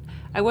didn't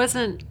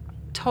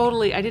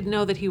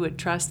know that he would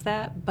trust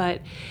that,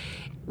 but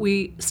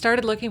we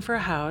started looking for a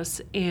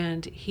house,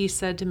 and he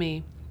said to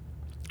me,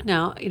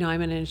 now, you know,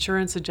 I'm an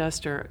insurance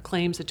adjuster,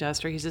 claims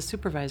adjuster. He's a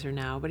supervisor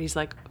now, but he's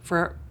like,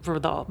 for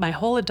my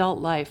whole adult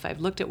life, I've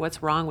looked at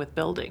what's wrong with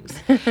buildings.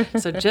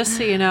 So just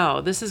so you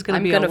know, this is going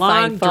to be a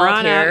long,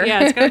 drawn out.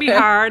 Yeah, it's going to be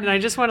hard, and I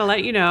just want to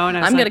let you know. And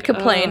I'm going to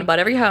complain about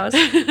every house.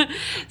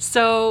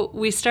 So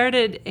we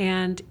started,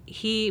 and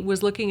he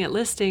was looking at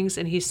listings,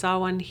 and he saw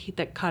one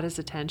that caught his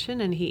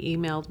attention, and he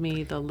emailed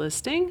me the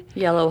listing.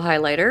 Yellow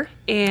highlighter.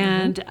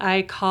 And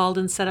I called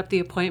and set up the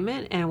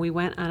appointment, and we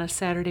went on a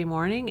Saturday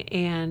morning,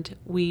 and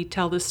we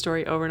tell this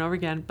story over and over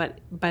again, but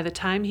by the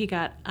time he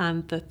got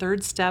on the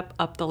third step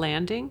up the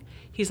landing,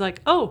 he's like,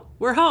 "Oh,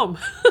 we're home."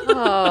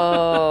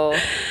 Oh.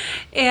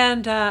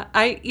 And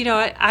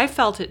I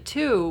felt it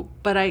too,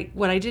 but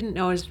what I didn't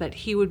know is that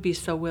he would be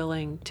so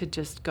willing to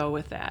just go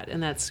with that,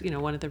 and that's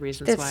one of the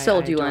reasons that why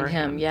sold I you adore on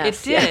him.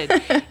 Yes, it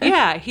did.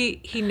 Yeah,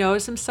 he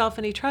knows himself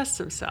and he trusts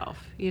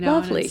himself.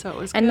 Lovely, and so it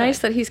was and good. nice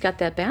that he's got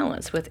that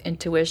balance with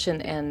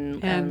intuition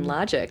and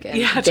logic and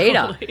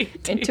data. Totally.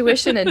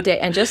 Intuition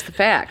and just the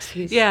facts.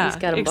 He's got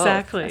them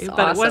exactly. both. That's but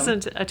awesome. It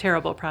wasn't a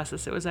terrible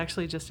process. It was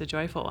actually just a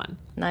joyful one.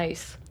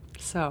 Nice.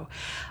 So,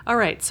 all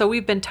right. So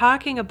we've been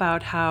talking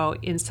about how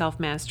in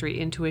self-mastery,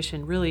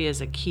 intuition really is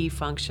a key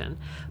function.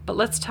 But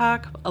let's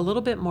talk a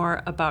little bit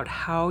more about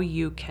how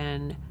you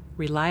can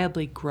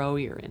reliably grow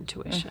your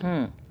intuition.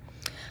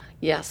 Mm-hmm.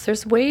 Yes,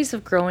 there's ways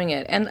of growing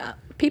it. And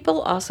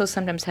people also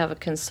sometimes have a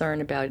concern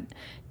about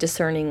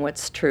discerning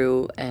what's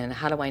true and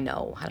how do I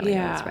know? How do I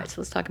know what's right?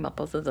 So let's talk about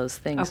both of those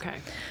things. Okay.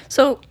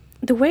 So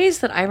the ways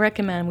that I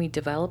recommend we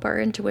develop our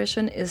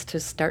intuition is to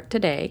start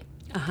today.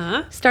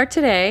 Start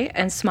today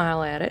and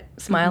smile at it.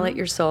 Smile at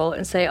your soul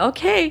and say,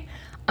 okay,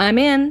 I'm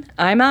in,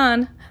 I'm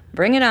on,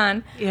 bring it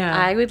on. Yeah.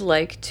 I would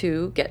like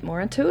to get more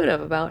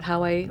intuitive about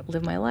how I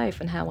live my life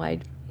and how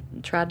I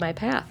trod my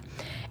path.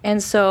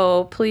 And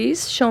so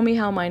please show me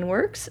how mine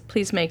works.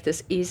 Please make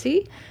this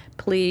easy.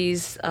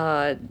 Please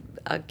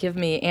give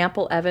me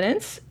ample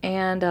evidence,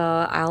 and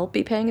I'll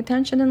be paying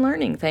attention and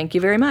learning. Thank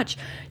you very much.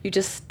 You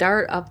just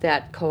start up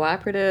that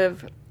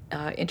cooperative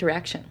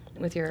interaction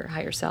with your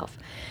higher self.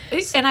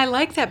 And I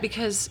like that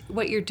because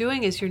what you're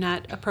doing is you're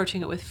not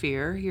approaching it with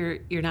fear.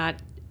 You're not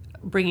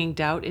bringing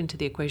doubt into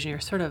the equation. You're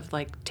sort of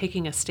like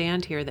taking a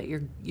stand here that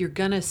you're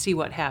gonna see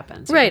what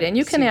happens. Right, and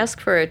you can ask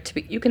for it to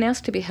be. You can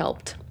ask to be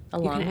helped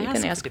along. You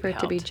can ask for it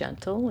to be helped.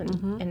 gentle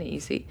and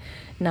easy,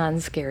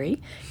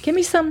 non-scary. Give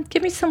me some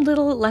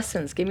little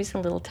lessons. Give me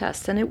some little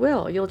tests, and it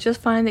will. You'll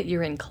just find that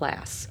you're in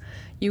class.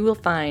 You will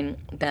find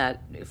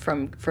that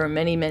for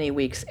many, many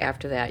weeks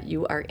after that,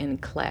 you are in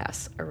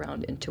class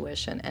around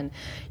intuition, and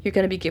you're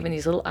going to be given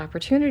these little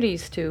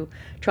opportunities to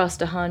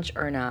trust a hunch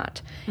or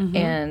not.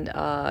 And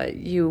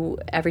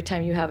every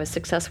time you have a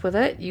success with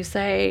it, you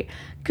say,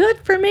 "Good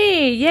for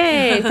me!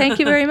 Yay! Thank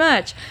you very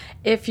much."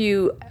 If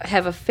you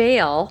have a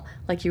fail,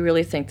 like you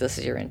really think this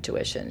is your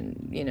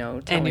intuition,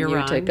 telling you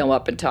wrong. to go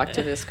up and talk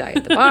to this guy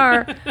at the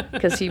bar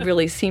because he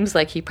really seems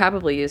like he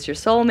probably is your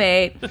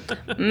soulmate.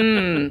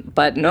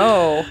 But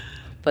no.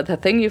 But the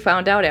thing you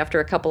found out after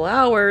a couple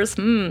hours,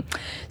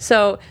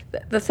 So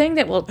the thing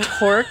that will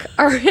torque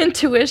our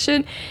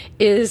intuition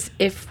is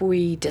if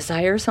we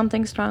desire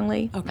something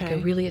strongly, like are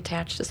really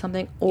attached to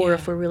something, or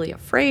if we're really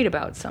afraid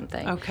about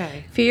something.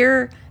 Okay.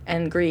 Fear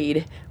and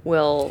greed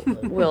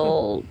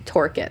will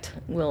torque it.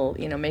 Will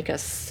make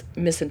us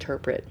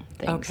misinterpret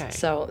things. Okay.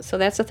 So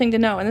that's the thing to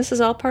know, and this is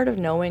all part of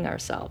knowing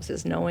ourselves.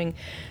 Is knowing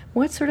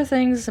what sort of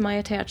things am I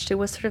attached to?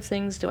 What sort of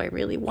things do I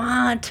really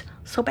want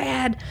so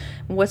bad?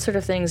 What sort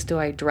of things do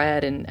I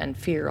dread and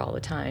fear all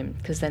the time?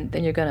 Because then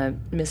you're going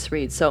to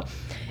misread. So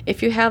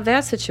if you have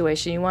that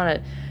situation, you want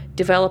to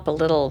develop a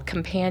little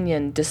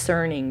companion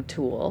discerning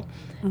tool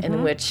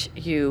in which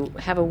you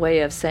have a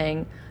way of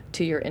saying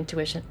to your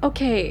intuition,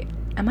 okay,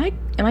 am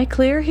I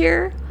clear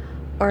here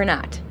or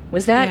not?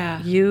 Was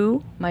that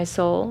you, my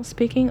soul,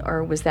 speaking,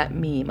 or was that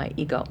me, my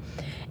ego?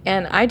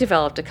 And I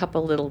developed a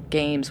couple little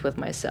games with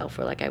myself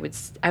where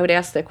I would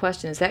ask the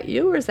question, is that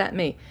you or is that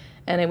me?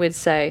 And it would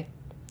say,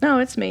 no,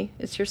 it's me,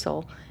 it's your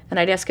soul. And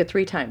I'd ask it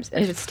 3 times.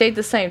 And if it stayed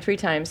the same 3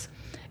 times,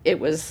 it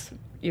was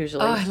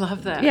usually. Oh, I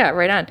love that. Yeah,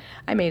 right on.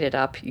 I made it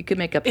up. You could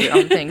make up your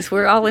own things.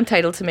 We're all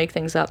entitled to make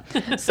things up.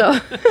 So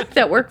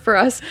that worked for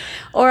us.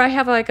 Or I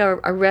have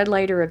a red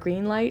light or a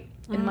green light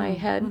in my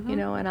head,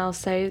 and I'll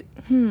say,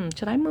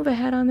 should I move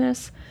ahead on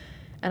this?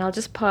 And I'll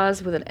just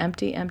pause with an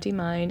empty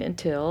mind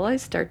until I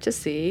start to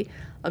see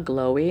a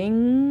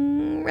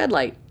glowing red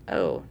light.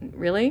 Oh,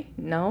 really?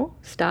 No?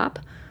 Stop?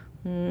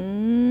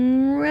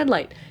 red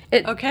light.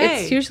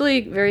 Okay. It's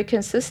usually very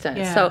consistent.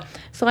 Yeah.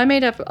 So I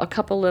made up a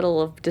couple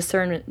little of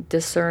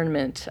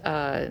discernment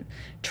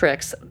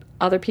tricks.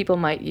 Other people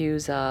might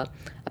use a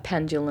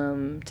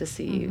pendulum to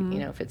see,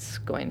 if it's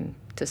going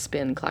to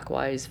spin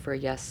clockwise for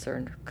yes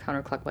or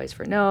counterclockwise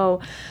for no,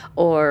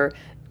 or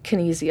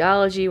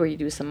kinesiology, where you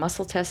do some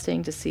muscle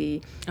testing to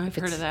see I've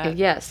heard of that.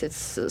 Yes,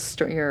 it's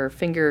your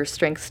finger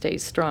strength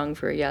stays strong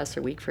for a yes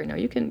or weak for a no.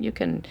 You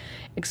can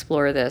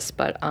explore this,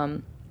 but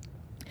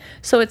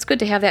so it's good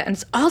to have that, and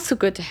it's also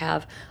good to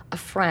have a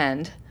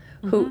friend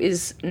who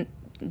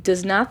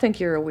does not think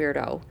you're a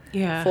weirdo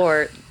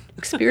for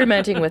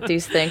experimenting with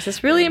these things.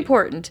 It's really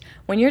important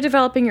when you're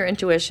developing your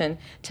intuition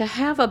to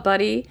have a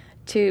buddy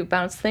to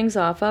bounce things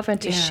off of and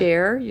to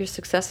share your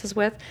successes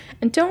with,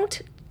 and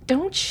don't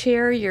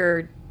share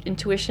your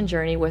intuition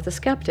journey with a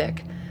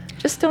skeptic.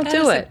 Just don't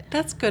do it.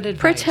 That's good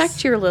advice.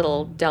 Protect your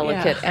little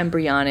delicate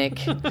embryonic,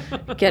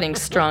 getting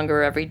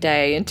stronger every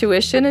day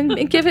intuition,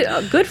 and give it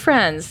good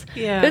friends,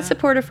 good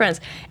supportive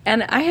friends.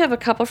 And I have a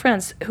couple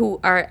friends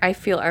who I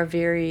feel are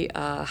very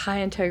high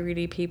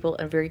integrity people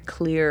and very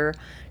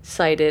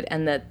clear-sighted,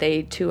 and that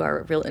they too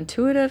are real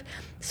intuitive.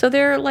 So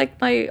they're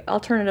like my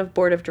alternative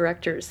board of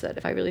directors. That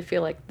if I really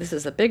feel like this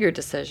is a bigger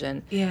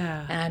decision,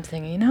 and I'm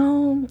thinking,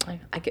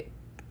 I could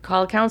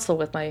call counsel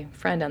with my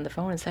friend on the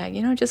phone and say,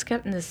 just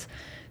getting this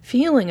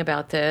feeling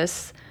about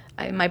this.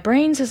 My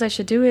brain says I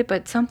should do it,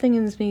 but something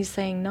in me is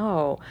saying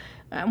no.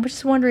 I'm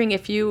just wondering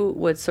if you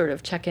would sort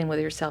of check in with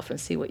yourself and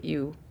see what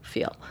you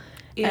feel.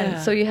 And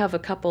so you have a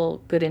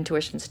couple good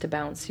intuitions to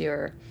bounce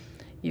your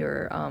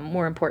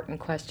more important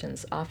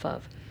questions off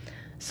of.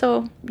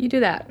 So you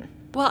do that.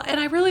 Well, and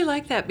I really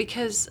like that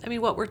because,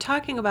 what we're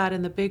talking about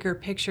in the bigger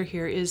picture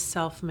here is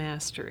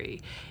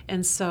self-mastery.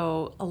 And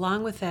so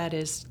along with that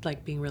is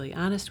like being really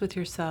honest with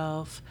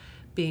yourself,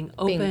 being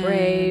open,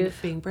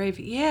 being brave.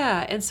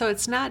 Yeah. And so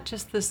it's not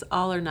just this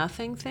all or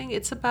nothing thing.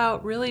 It's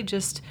about really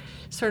just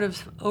sort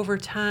of over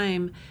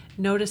time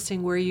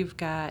noticing where you've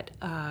got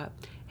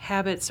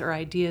habits or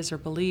ideas or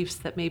beliefs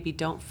that maybe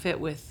don't fit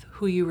with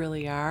who you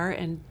really are,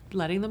 and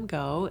letting them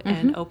go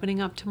and opening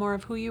up to more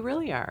of who you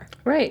really are.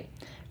 Right.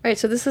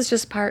 So this is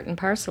just part and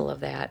parcel of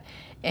that.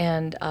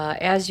 And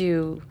as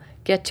you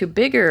get to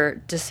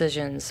bigger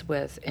decisions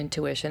with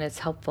intuition, it's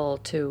helpful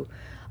to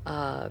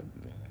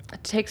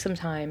take some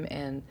time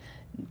and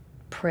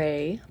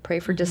pray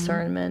for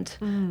discernment,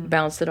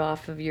 bounce it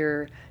off of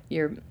your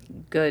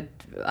good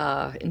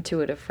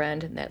intuitive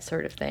friend and that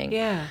sort of thing.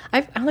 Yeah.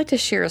 I'd like to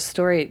share a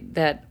story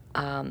that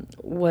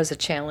was a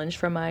challenge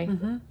for my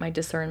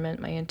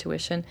discernment, my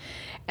intuition,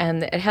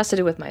 and it has to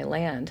do with my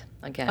land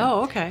again.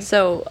 Oh, okay.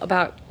 So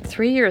about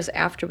 3 years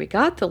after we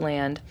got the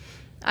land,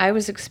 I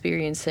was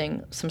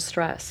experiencing some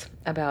stress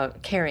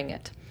about carrying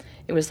it.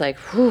 It was like,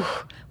 whew,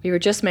 we were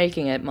just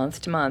making it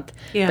month to month,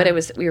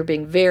 but we were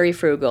being very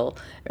frugal,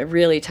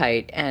 really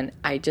tight, and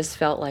I just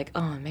felt like,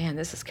 oh man,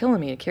 this is killing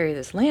me to carry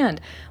this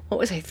land. What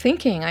was I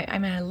thinking?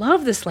 I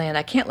love this land.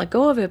 I can't let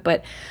go of it,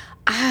 but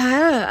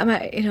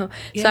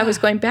So I was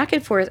going back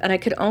and forth, and I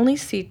could only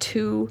see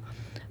two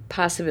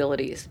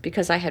possibilities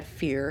because I had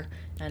fear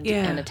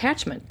and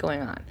attachment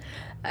going on.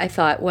 I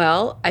thought,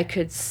 well, I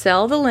could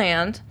sell the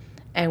land,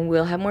 and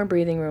we'll have more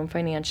breathing room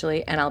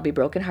financially, and I'll be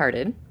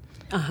brokenhearted.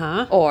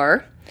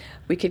 Or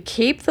we could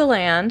keep the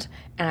land,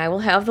 and I will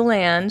have the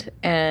land,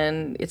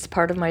 and it's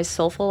part of my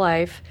soulful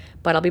life,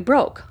 but I'll be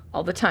broke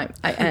all the time.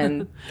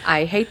 And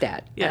I hate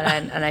that,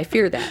 and I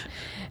fear that.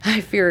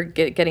 I fear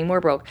getting more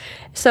broke.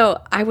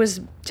 So I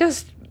was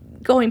just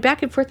going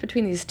back and forth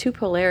between these two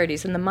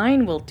polarities, and the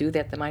mind will do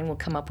that. The mind will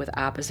come up with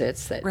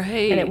opposites, and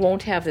it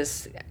won't have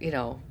this,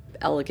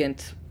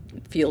 elegant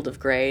field of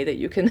gray that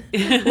you can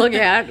look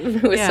at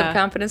with some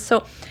confidence.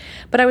 So,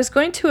 but I was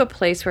going to a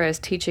place where I was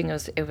teaching.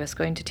 I was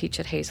going to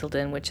teach at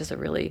Hazelden, which is a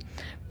really,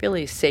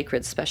 really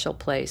sacred, special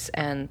place.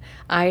 And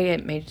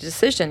I made a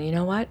decision. You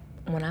know what?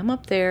 When I'm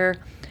up there,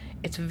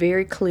 it's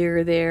very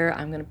clear there.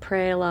 I'm going to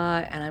pray a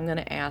lot, and I'm going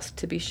to ask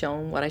to be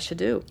shown what I should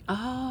do.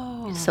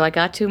 Oh. So I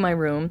got to my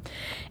room,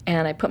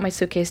 and I put my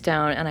suitcase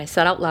down, and I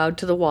said out loud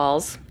to the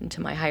walls and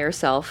to my higher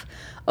self,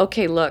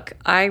 okay, look,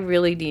 I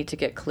really need to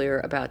get clear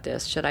about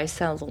this. Should I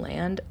sell the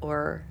land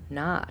or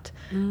not?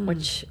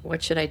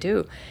 What should I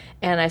do?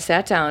 And I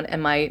sat down,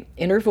 and my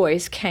inner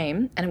voice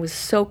came, and it was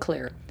so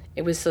clear.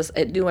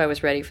 It knew I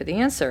was ready for the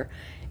answer.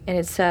 And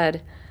it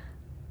said,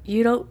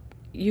 you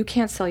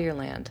can't sell your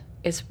land.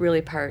 It's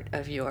really part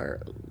of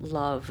your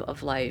love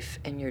of life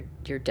and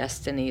your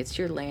destiny. It's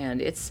your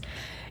land.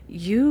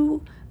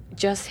 You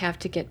just have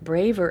to get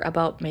braver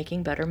about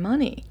making better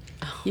money.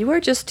 You are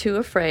just too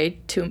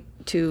afraid to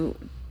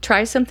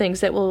try some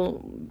things that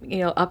will,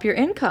 up your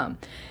income.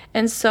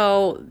 And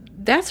so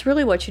that's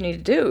really what you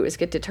need to do, is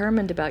get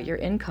determined about your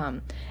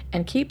income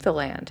and keep the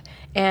land.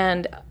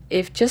 And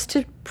if just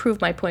to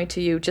prove my point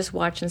to you, just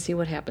watch and see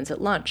what happens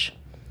at lunch.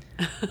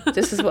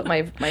 This is what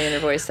my inner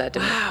voice said to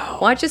me.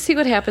 Watch and see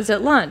what happens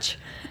at lunch.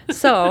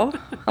 So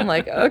I'm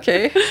like,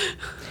 okay.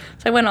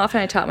 So I went off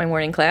and I taught my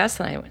morning class,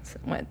 and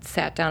I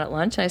sat down at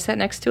lunch, and I sat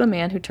next to a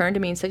man who turned to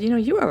me and said,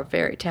 you are a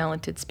very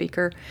talented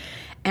speaker.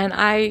 And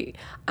I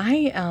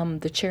am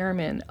the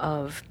chairman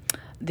of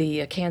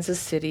the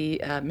Kansas City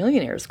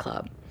Millionaires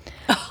Club.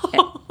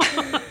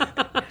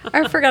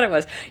 I forgot it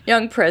was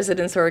Young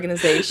Presidents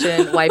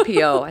Organization,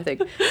 YPO, I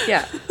think.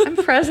 Yeah, I'm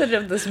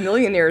president of this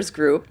millionaires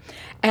group,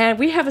 and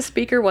we have a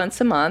speaker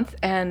once a month,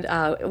 and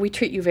we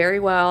treat you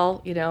very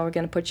well. We're going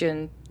to put you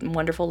in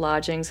wonderful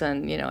lodgings,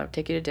 and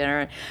take you to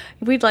dinner.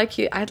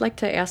 I'd like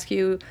to ask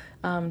you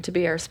to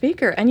be our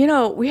speaker. And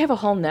we have a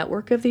whole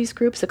network of these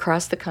groups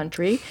across the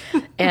country,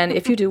 and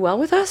if you do well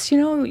with us,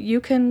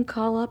 you can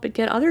call up and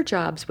get other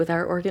jobs with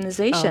our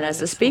organization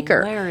as a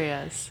speaker.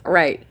 Hilarious.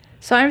 Right.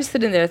 So I'm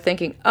sitting there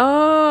thinking,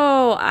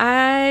 oh,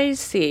 I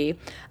see.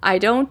 I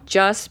don't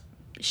just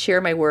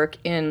share my work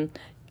in,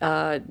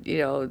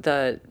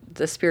 the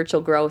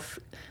spiritual growth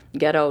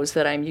ghettos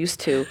that I'm used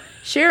to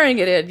sharing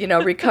it in,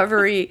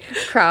 recovery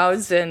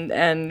crowds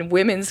and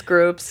women's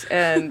groups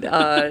and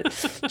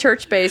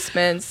church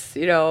basements,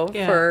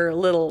 for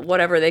little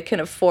whatever they can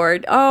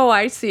afford. Oh,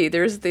 I see.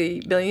 There's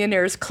the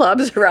millionaires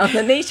clubs around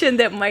the nation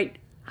that might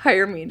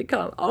hire me to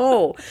come.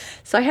 Oh,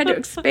 so I had to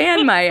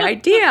expand my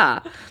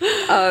idea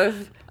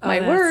of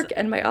my work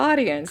and my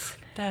audience.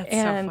 That's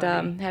and so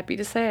funny. Happy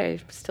to say I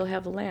still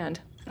have the land.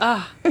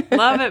 Oh,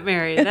 love it,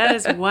 Mary. That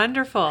is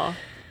wonderful.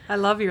 I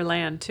love your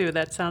land too.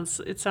 It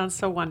sounds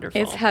so wonderful.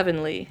 It's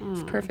heavenly.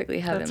 It's perfectly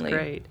heavenly. That's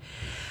great.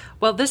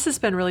 Well, this has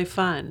been really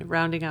fun,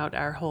 rounding out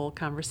our whole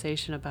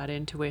conversation about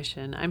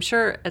intuition. I'm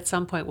sure at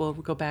some point we'll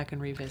go back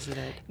and revisit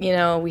it.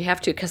 We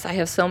have to, because I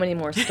have so many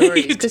more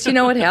stories. Because you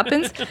know what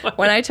happens?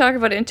 When I talk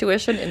about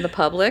intuition in the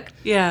public,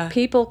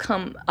 people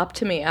come up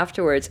to me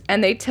afterwards,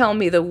 and they tell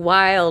me the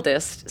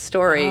wildest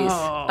stories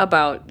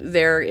about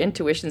their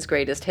intuition's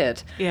greatest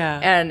hit. Yeah.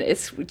 And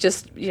it's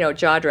just,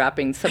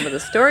 jaw-dropping, some of the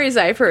stories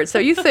I've heard. So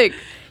you think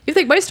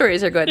my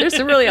stories are good.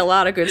 There's really a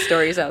lot of good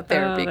stories out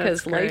there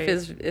because life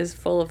is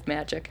full of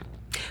magic.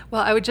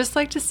 Well, I would just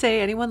like to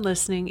say, anyone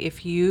listening,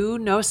 if you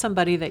know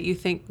somebody that you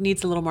think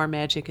needs a little more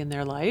magic in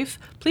their life,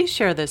 please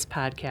share this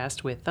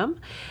podcast with them.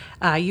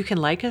 You can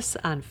like us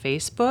on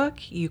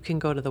Facebook. You can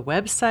go to the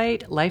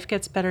website,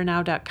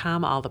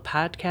 lifegetsbetternow.com. All the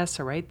podcasts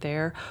are right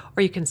there.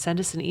 Or you can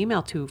send us an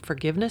email to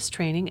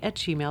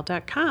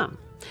forgivenesstraining@gmail.com.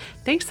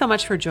 Thanks so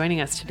much for joining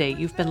us today.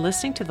 You've been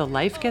listening to the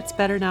Life Gets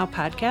Better Now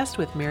podcast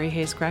with Mary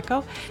Hayes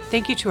Greco.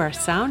 Thank you to our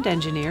sound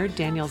engineer,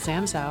 Daniel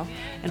Zamzow.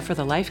 And for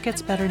the Life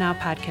Gets Better Now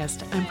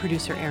podcast, I'm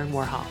producer Erin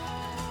Warhol.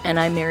 And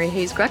I'm Mary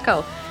Hayes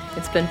Greco.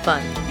 It's been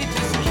fun. You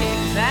just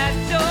kick that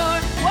door